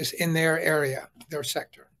marketplaces in their area, their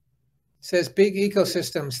sector. It says big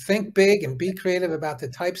ecosystems, think big and be creative about the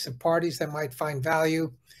types of parties that might find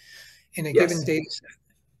value in a given data set.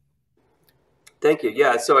 Thank you.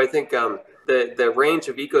 Yeah, so I think the range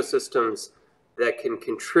of ecosystems that can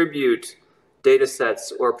contribute data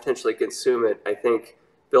sets or potentially consume it, I think,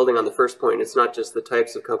 building on the first point, it's not just the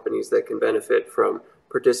types of companies that can benefit from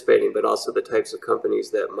participating, but also the types of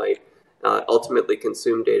companies that might ultimately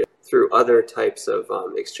consume data through other types of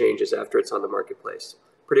exchanges after it's on the marketplace.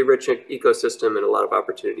 Pretty rich ecosystem and a lot of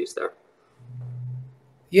opportunities there.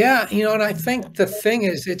 Yeah, and I think the thing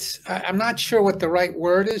is, I'm not sure what the right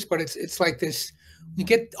word is, but it's like this, you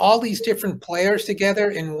get all these different players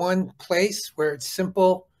together in one place where it's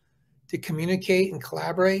simple to communicate and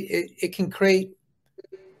collaborate. It can create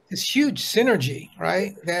this huge synergy,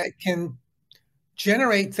 right? That can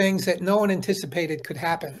generate things that no one anticipated could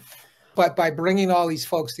happen. But by bringing all these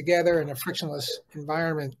folks together in a frictionless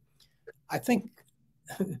environment, I think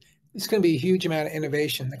it's going to be a huge amount of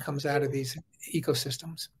innovation that comes out of these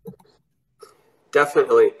ecosystems.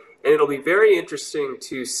 Definitely. And it'll be very interesting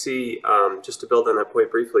to see, just to build on that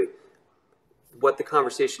point briefly, what the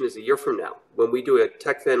conversation is a year from now. When we do a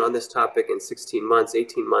TechVent on this topic in 16 months,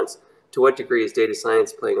 18 months, to what degree is data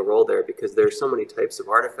science playing a role there? Because there are so many types of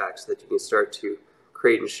artifacts that you can start to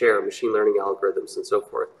create and share, machine learning algorithms and so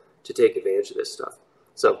forth, to take advantage of this stuff.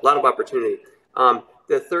 So a lot of opportunity.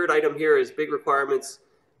 The third item here is big requirements.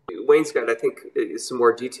 Wayne's got, I think, some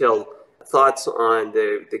more detailed thoughts on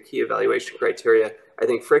the key evaluation criteria. I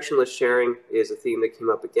think frictionless sharing is a theme that came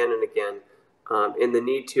up again and again, and the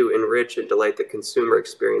need to enrich and delight the consumer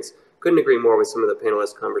experience. Couldn't agree more with some of the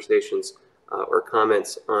panelists' conversations or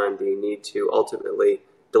comments on the need to ultimately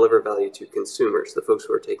deliver value to consumers, the folks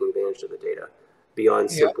who are taking advantage of the data,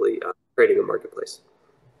 beyond simply creating a marketplace.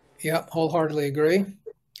 Yeah, wholeheartedly agree.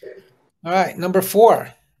 All right, number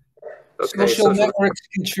 4. Okay, social networks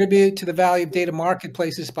contribute to the value of data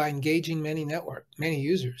marketplaces by engaging many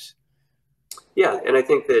users. Yeah, and I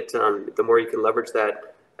think that the more you can leverage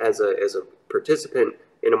that as a participant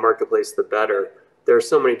in a marketplace, the better. There are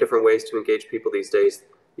so many different ways to engage people these days.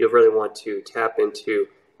 You'll really want to tap into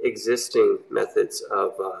existing methods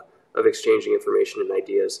of exchanging information and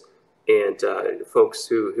ideas, and folks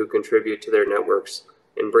who contribute to their networks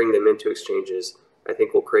and bring them into exchanges, I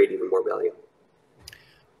think will create even more value.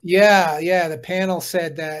 Yeah. The panel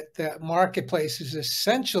said that the marketplaces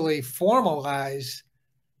essentially formalize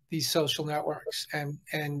these social networks and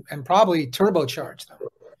probably turbocharge them.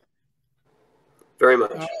 Very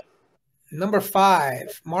much. Number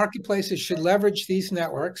 5, marketplaces should leverage these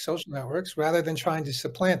networks, social networks, rather than trying to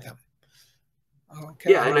supplant them.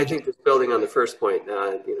 Okay. Yeah, and I think just building on the first point,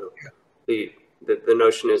 the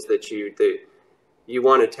notion is that you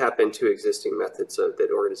want to tap into existing methods that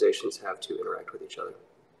organizations have to interact with each other.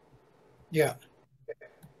 Yeah.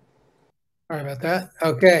 Sorry about that.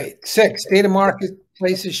 Okay. 6, data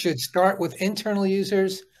marketplaces should start with internal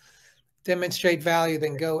users, demonstrate value,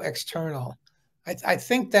 then go external. I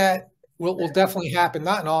think that will definitely happen,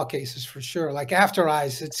 not in all cases for sure. Like After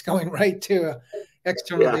Eyes, it's going right to an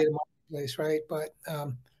external data marketplace, right? But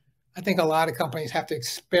I think a lot of companies have to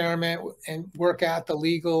experiment and work out the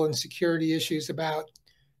legal and security issues about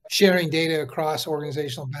sharing data across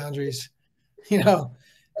organizational boundaries,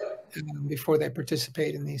 before they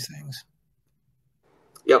participate in these things.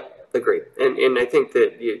 Yep, agreed. And I think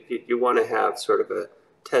that you want to have sort of a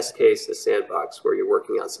test case, a sandbox where you're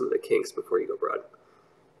working out some of the kinks before you go broad.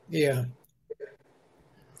 Yeah.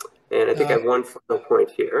 And I think I have one final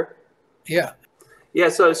point here. Yeah. Yeah,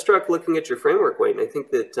 so I was struck looking at your framework, Wayne. I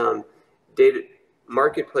think that data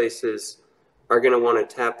marketplaces are going to want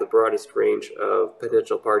to tap the broadest range of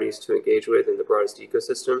potential parties to engage with in the broadest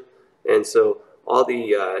ecosystem. And so all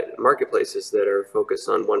the marketplaces that are focused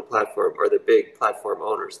on one platform are the big platform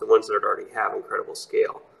owners, the ones that already have incredible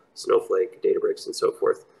scale, Snowflake, Databricks, and so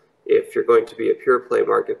forth. If you're going to be a pure play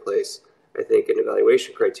marketplace, I think an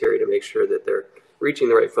evaluation criteria to make sure that they're reaching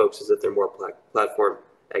the right folks is that they're more platform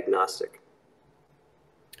agnostic.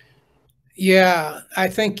 Yeah, I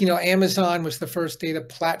think, Amazon was the first data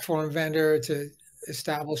platform vendor to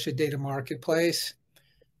establish a data marketplace.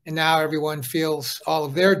 And now everyone feels, all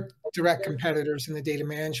of their direct competitors in the data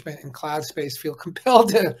management and cloud space feel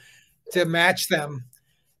compelled to match them.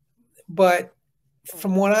 But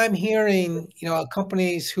from what I'm hearing,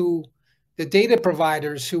 companies the data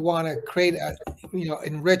providers who want to create a,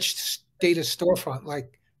 enriched data storefront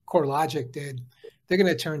like CoreLogic did, they're going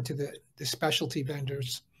to turn to the specialty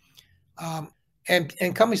vendors.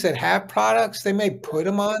 And companies that have products, they may put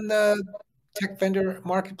them on the tech vendor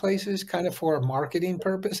marketplaces kind of for marketing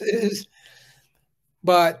purposes,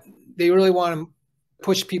 but they really want to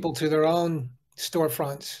push people to their own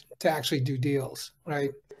storefronts to actually do deals,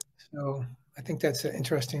 right? So I think that's an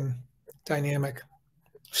interesting dynamic.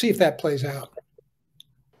 See if that plays out.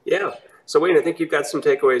 Yeah. So Wayne, I think you've got some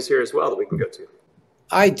takeaways here as well that we can go to.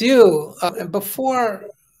 I do. And before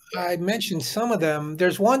I mentioned some of them,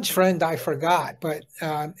 there's one trend I forgot, but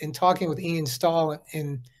in talking with Ian Stahl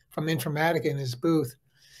from Informatica in his booth,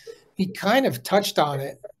 he kind of touched on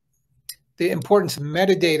it, the importance of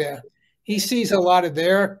metadata. He sees a lot of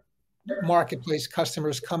their marketplace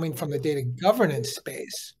customers coming from the data governance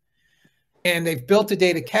space, and they've built a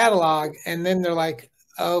data catalog, and then they're like,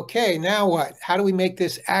 okay, now what? How do we make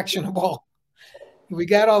this actionable? We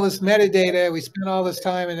got all this metadata, we spent all this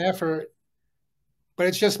time and effort, but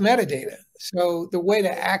it's just metadata. So the way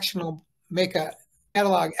to make a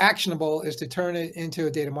catalog actionable is to turn it into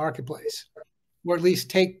a data marketplace, or at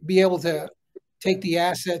least be able to take the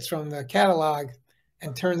assets from the catalog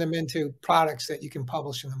and turn them into products that you can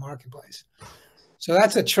publish in the marketplace. So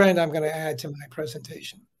that's a trend I'm going to add to my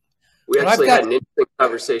presentation. We actually had an interesting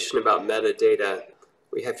conversation about metadata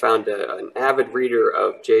we have found an avid reader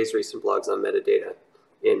of Jay's recent blogs on metadata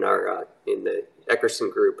in our in the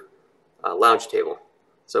Eckerson group lounge table.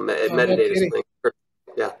 So metadata is something.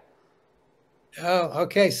 Yeah. Oh,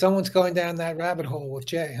 okay. Someone's going down that rabbit hole with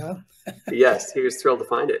Jay, huh? Yes, he was thrilled to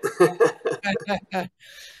find it.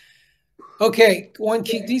 Okay, one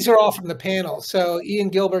key, these are all from the panel. So Ian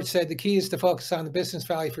Gilbert said the key is to focus on the business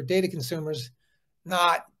value for data consumers,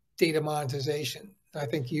 not data monetization. I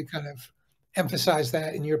think you kind of emphasized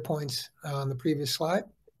that in your points on the previous slide.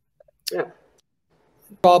 Yeah.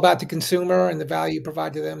 It's all about the consumer and the value you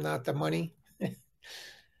provide to them, not the money.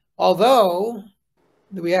 Although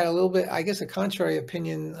we had a little bit, I guess, a contrary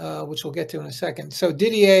opinion, which we'll get to in a second. So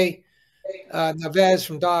Didier Naves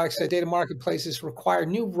from DOC said data marketplaces require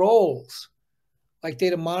new roles like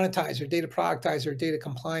data monetizer, data productizer, data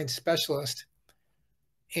compliance specialist.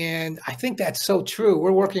 And I think that's so true.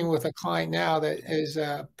 We're working with a client now that is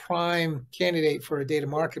a prime candidate for a data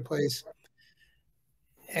marketplace.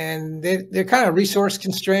 And they're kind of resource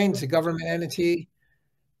constrained. It's a government entity,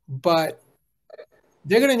 but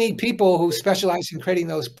they're going to need people who specialize in creating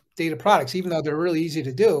those data products, even though they're really easy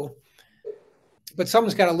to do. But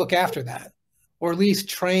someone's got to look after that, or at least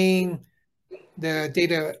train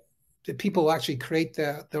the people who actually create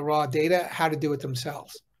the raw data, how to do it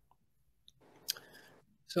themselves.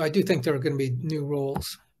 So I do think there are going to be new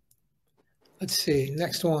roles. Let's see,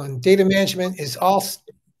 next one. Data management is all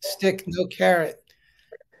stick, no carrot.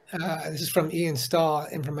 This is from Ian Stahl,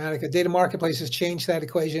 Informatica. Data marketplaces change that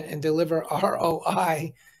equation and deliver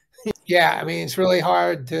ROI. Yeah, I mean, it's really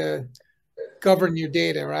hard to govern your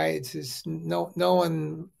data, right? It's just no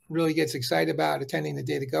one really gets excited about attending the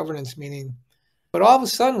data governance meeting. But all of a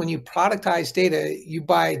sudden, when you productize data, you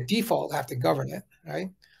by default have to govern it, right?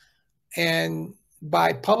 And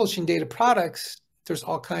by publishing data products, there's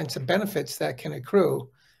all kinds of benefits that can accrue,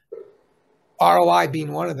 ROI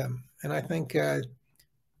being one of them. And I think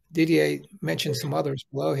Didier mentioned some others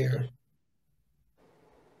below here.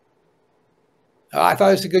 I thought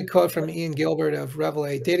it was a good quote from Ian Gilbert of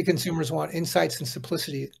Revelate. Data consumers want insights and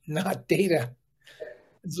simplicity, not data.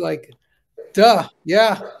 It's like, duh,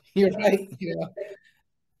 yeah, you're right. You know,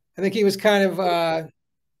 I think he was kind of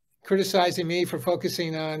criticizing me for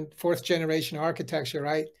focusing on fourth generation architecture,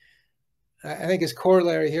 right? I think his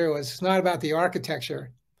corollary here was it's not about the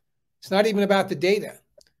architecture. It's not even about the data.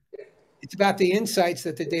 It's about the insights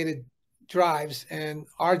that the data drives. And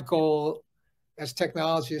our goal as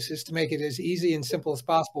technologists is to make it as easy and simple as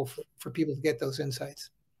possible for people to get those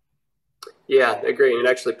insights. Yeah, I agree. And it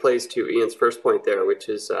actually plays to Ian's first point there, which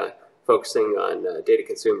is focusing on data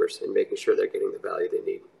consumers and making sure they're getting the value they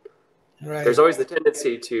need. Right. There's always the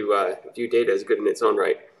tendency to view data as good in its own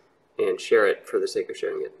right and share it for the sake of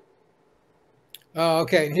sharing it. Oh,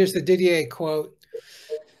 okay. And here's the Didier quote.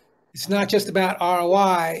 It's not just about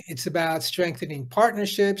ROI. It's about strengthening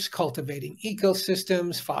partnerships, cultivating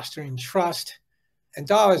ecosystems, fostering trust. And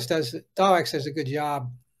Dawix does a good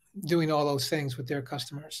job doing all those things with their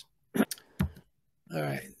customers. All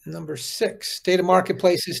right, number 6, data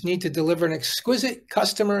marketplaces need to deliver an exquisite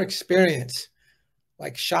customer experience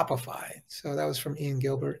like Shopify. So that was from Ian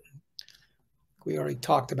Gilbert. We already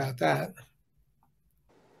talked about that.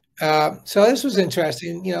 So this was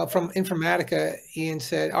interesting. You know, from Informatica, Ian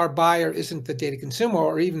said, our buyer isn't the data consumer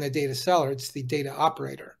or even the data seller, it's the data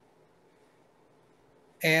operator.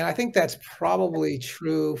 And I think that's probably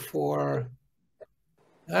true for,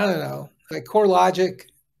 I don't know, like CoreLogic.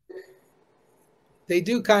 They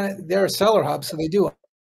do they're a seller hub, so they do a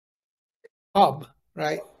hub,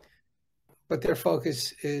 right? But their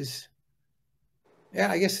focus is,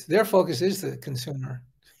 I guess their focus is the consumer,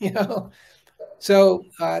 you know? So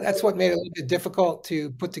that's what made it a little bit difficult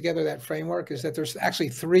to put together that framework, is that there's actually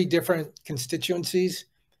 3 different constituencies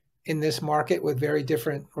in this market with very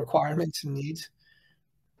different requirements and needs.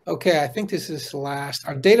 Okay, I think this is the last.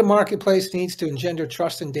 Our data marketplace needs to engender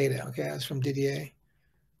trust in data. Okay, that's from Didier.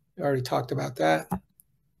 We already talked about that.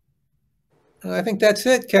 And I think that's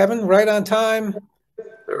it, Kevin. Right on time.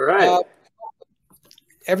 All right.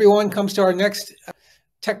 Everyone comes to our next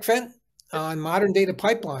TechVent on modern data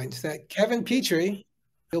pipelines. That Kevin Petrie,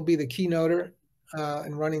 he'll be the keynoter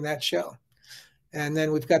and running that show. And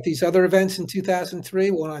then we've got these other events in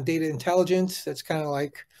 2003, one on data intelligence. That's kind of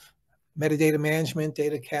like metadata management,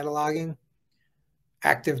 data cataloging,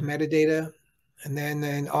 active metadata. And then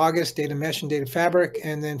in August, data mesh and data fabric.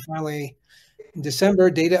 And then finally, in December,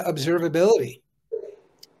 data observability.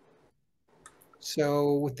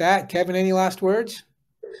 So with that, Kevin, any last words?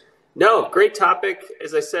 No, great topic.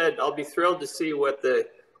 As I said, I'll be thrilled to see what the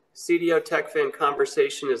CDO TechVent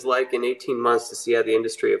conversation is like in 18 months to see how the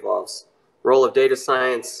industry evolves. Role of data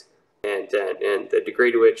science, and the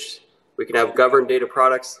degree to which we can have governed data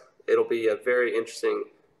products, it'll be a very interesting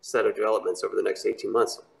set of developments over the next 18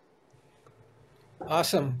 months.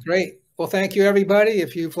 Awesome. Great. Well, thank you, everybody.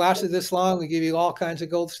 If you've lasted this long, we give you all kinds of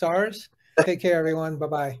gold stars. Take care, everyone.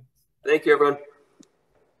 Bye-bye. Thank you, everyone.